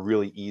emails are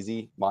really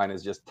easy. Mine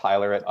is just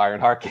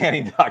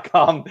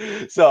tyler@ironheartcanning.com.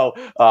 So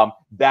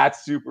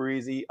that's super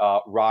easy.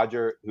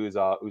 Roger, who's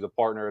a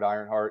partner at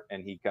Ironheart,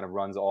 and he kind of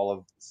runs all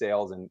of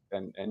sales and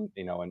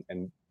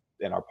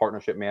and our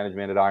partnership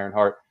management at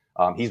Ironheart.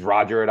 He's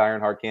Roger at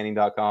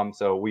ironheartcanning.com.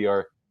 So we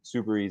are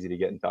super easy to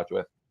get in touch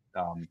with,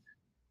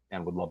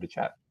 and would love to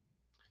chat.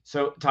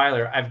 So,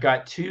 Tyler, I've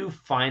got two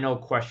final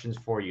questions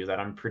for you that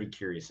I'm pretty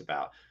curious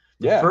about.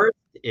 The Yeah. first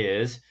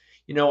is,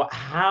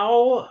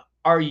 how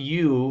are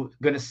you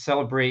going to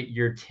celebrate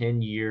your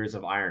 10 years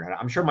of Ironheart?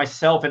 I'm sure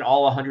myself and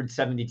all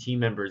 170 team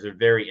members are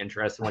very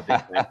interested in what they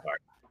plans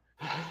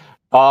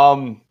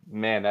are.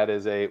 Man, that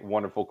is a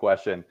wonderful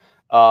question.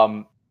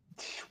 I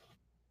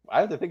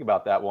have to think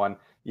about that one,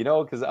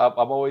 because I'm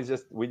always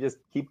we just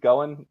keep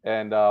going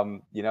and,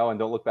 and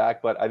don't look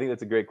back. But I think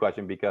that's a great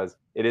question because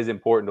it is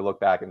important to look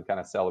back and kind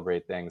of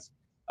celebrate things.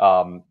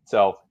 Probably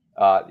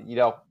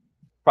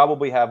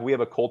we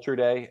have a culture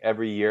day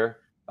every year.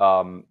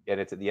 And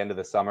it's at the end of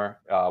the summer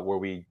where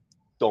we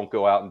don't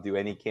go out and do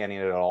any canning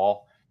at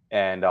all.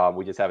 And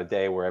we just have a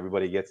day where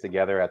everybody gets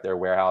together at their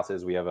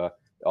warehouses. We have a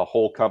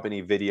whole company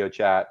video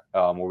chat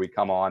where we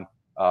come on.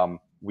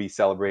 We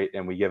celebrate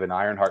and we give an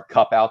Ironheart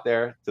Cup out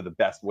there to the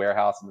best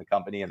warehouse in the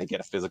company, and they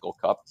get a physical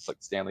cup. It's like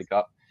the Stanley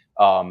Cup.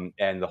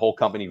 And the whole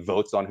company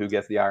votes on who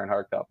gets the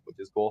Ironheart Cup, which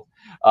is cool.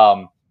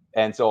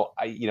 And so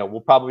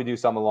we'll probably do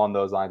some along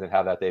those lines and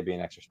have that day be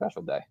an extra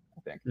special day,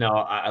 I think. No,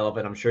 I love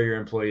it. I'm sure your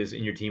employees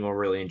and your team will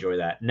really enjoy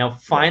that. Now,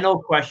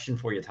 final question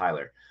for you,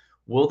 Tyler.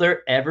 Will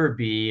there ever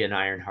be an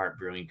Ironheart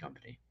Brewing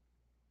Company?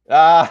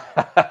 I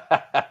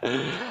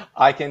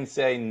can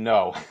say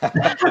no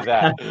to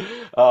that.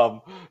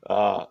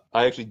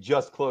 I actually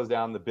just closed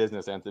down the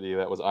business entity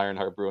that was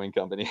Ironheart Brewing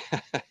Company.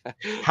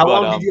 How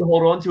long did you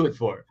hold on to it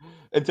for?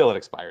 Until it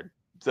expired.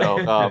 So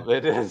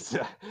it is.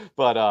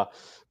 But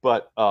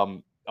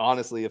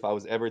honestly, if I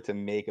was ever to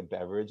make a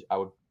beverage, I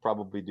would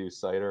probably do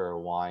cider or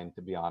wine,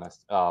 to be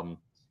honest. I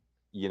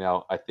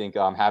think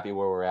I'm happy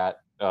where we're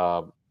at.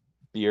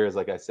 Beer is,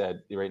 like I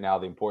said, right now,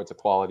 the importance of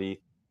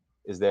quality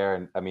is there.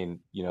 And I mean,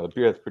 the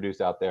beer that's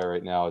produced out there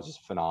right now is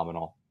just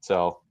phenomenal.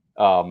 So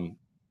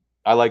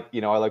I like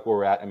where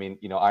we're at. I mean,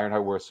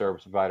 Ironheart, we're a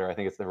service provider. I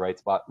think it's the right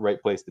spot,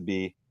 right place to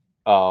be.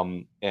 That's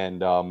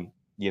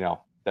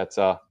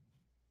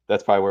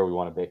probably where we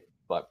want to be.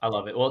 But I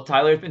love it. Well,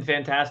 Tyler, it's been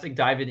fantastic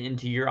diving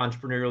into your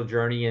entrepreneurial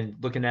journey and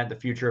looking at the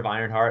future of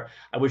Ironheart.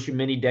 I wish you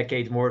many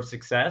decades more of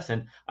success,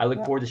 and I look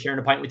forward to sharing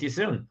a pint with you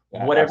soon,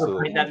 whatever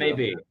pint that may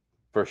be.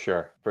 For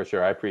sure.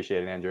 I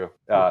appreciate it, Andrew.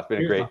 It's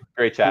been a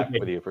great chat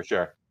with you, for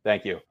sure.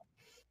 Thank you.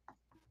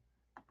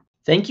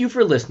 Thank you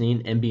for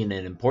listening and being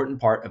an important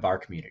part of our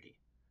community.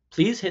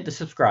 Please hit the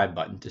subscribe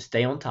button to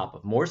stay on top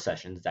of more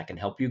sessions that can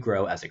help you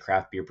grow as a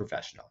craft beer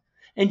professional.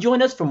 And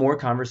join us for more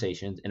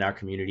conversations in our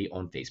community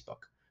on Facebook.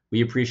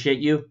 We appreciate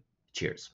you. Cheers.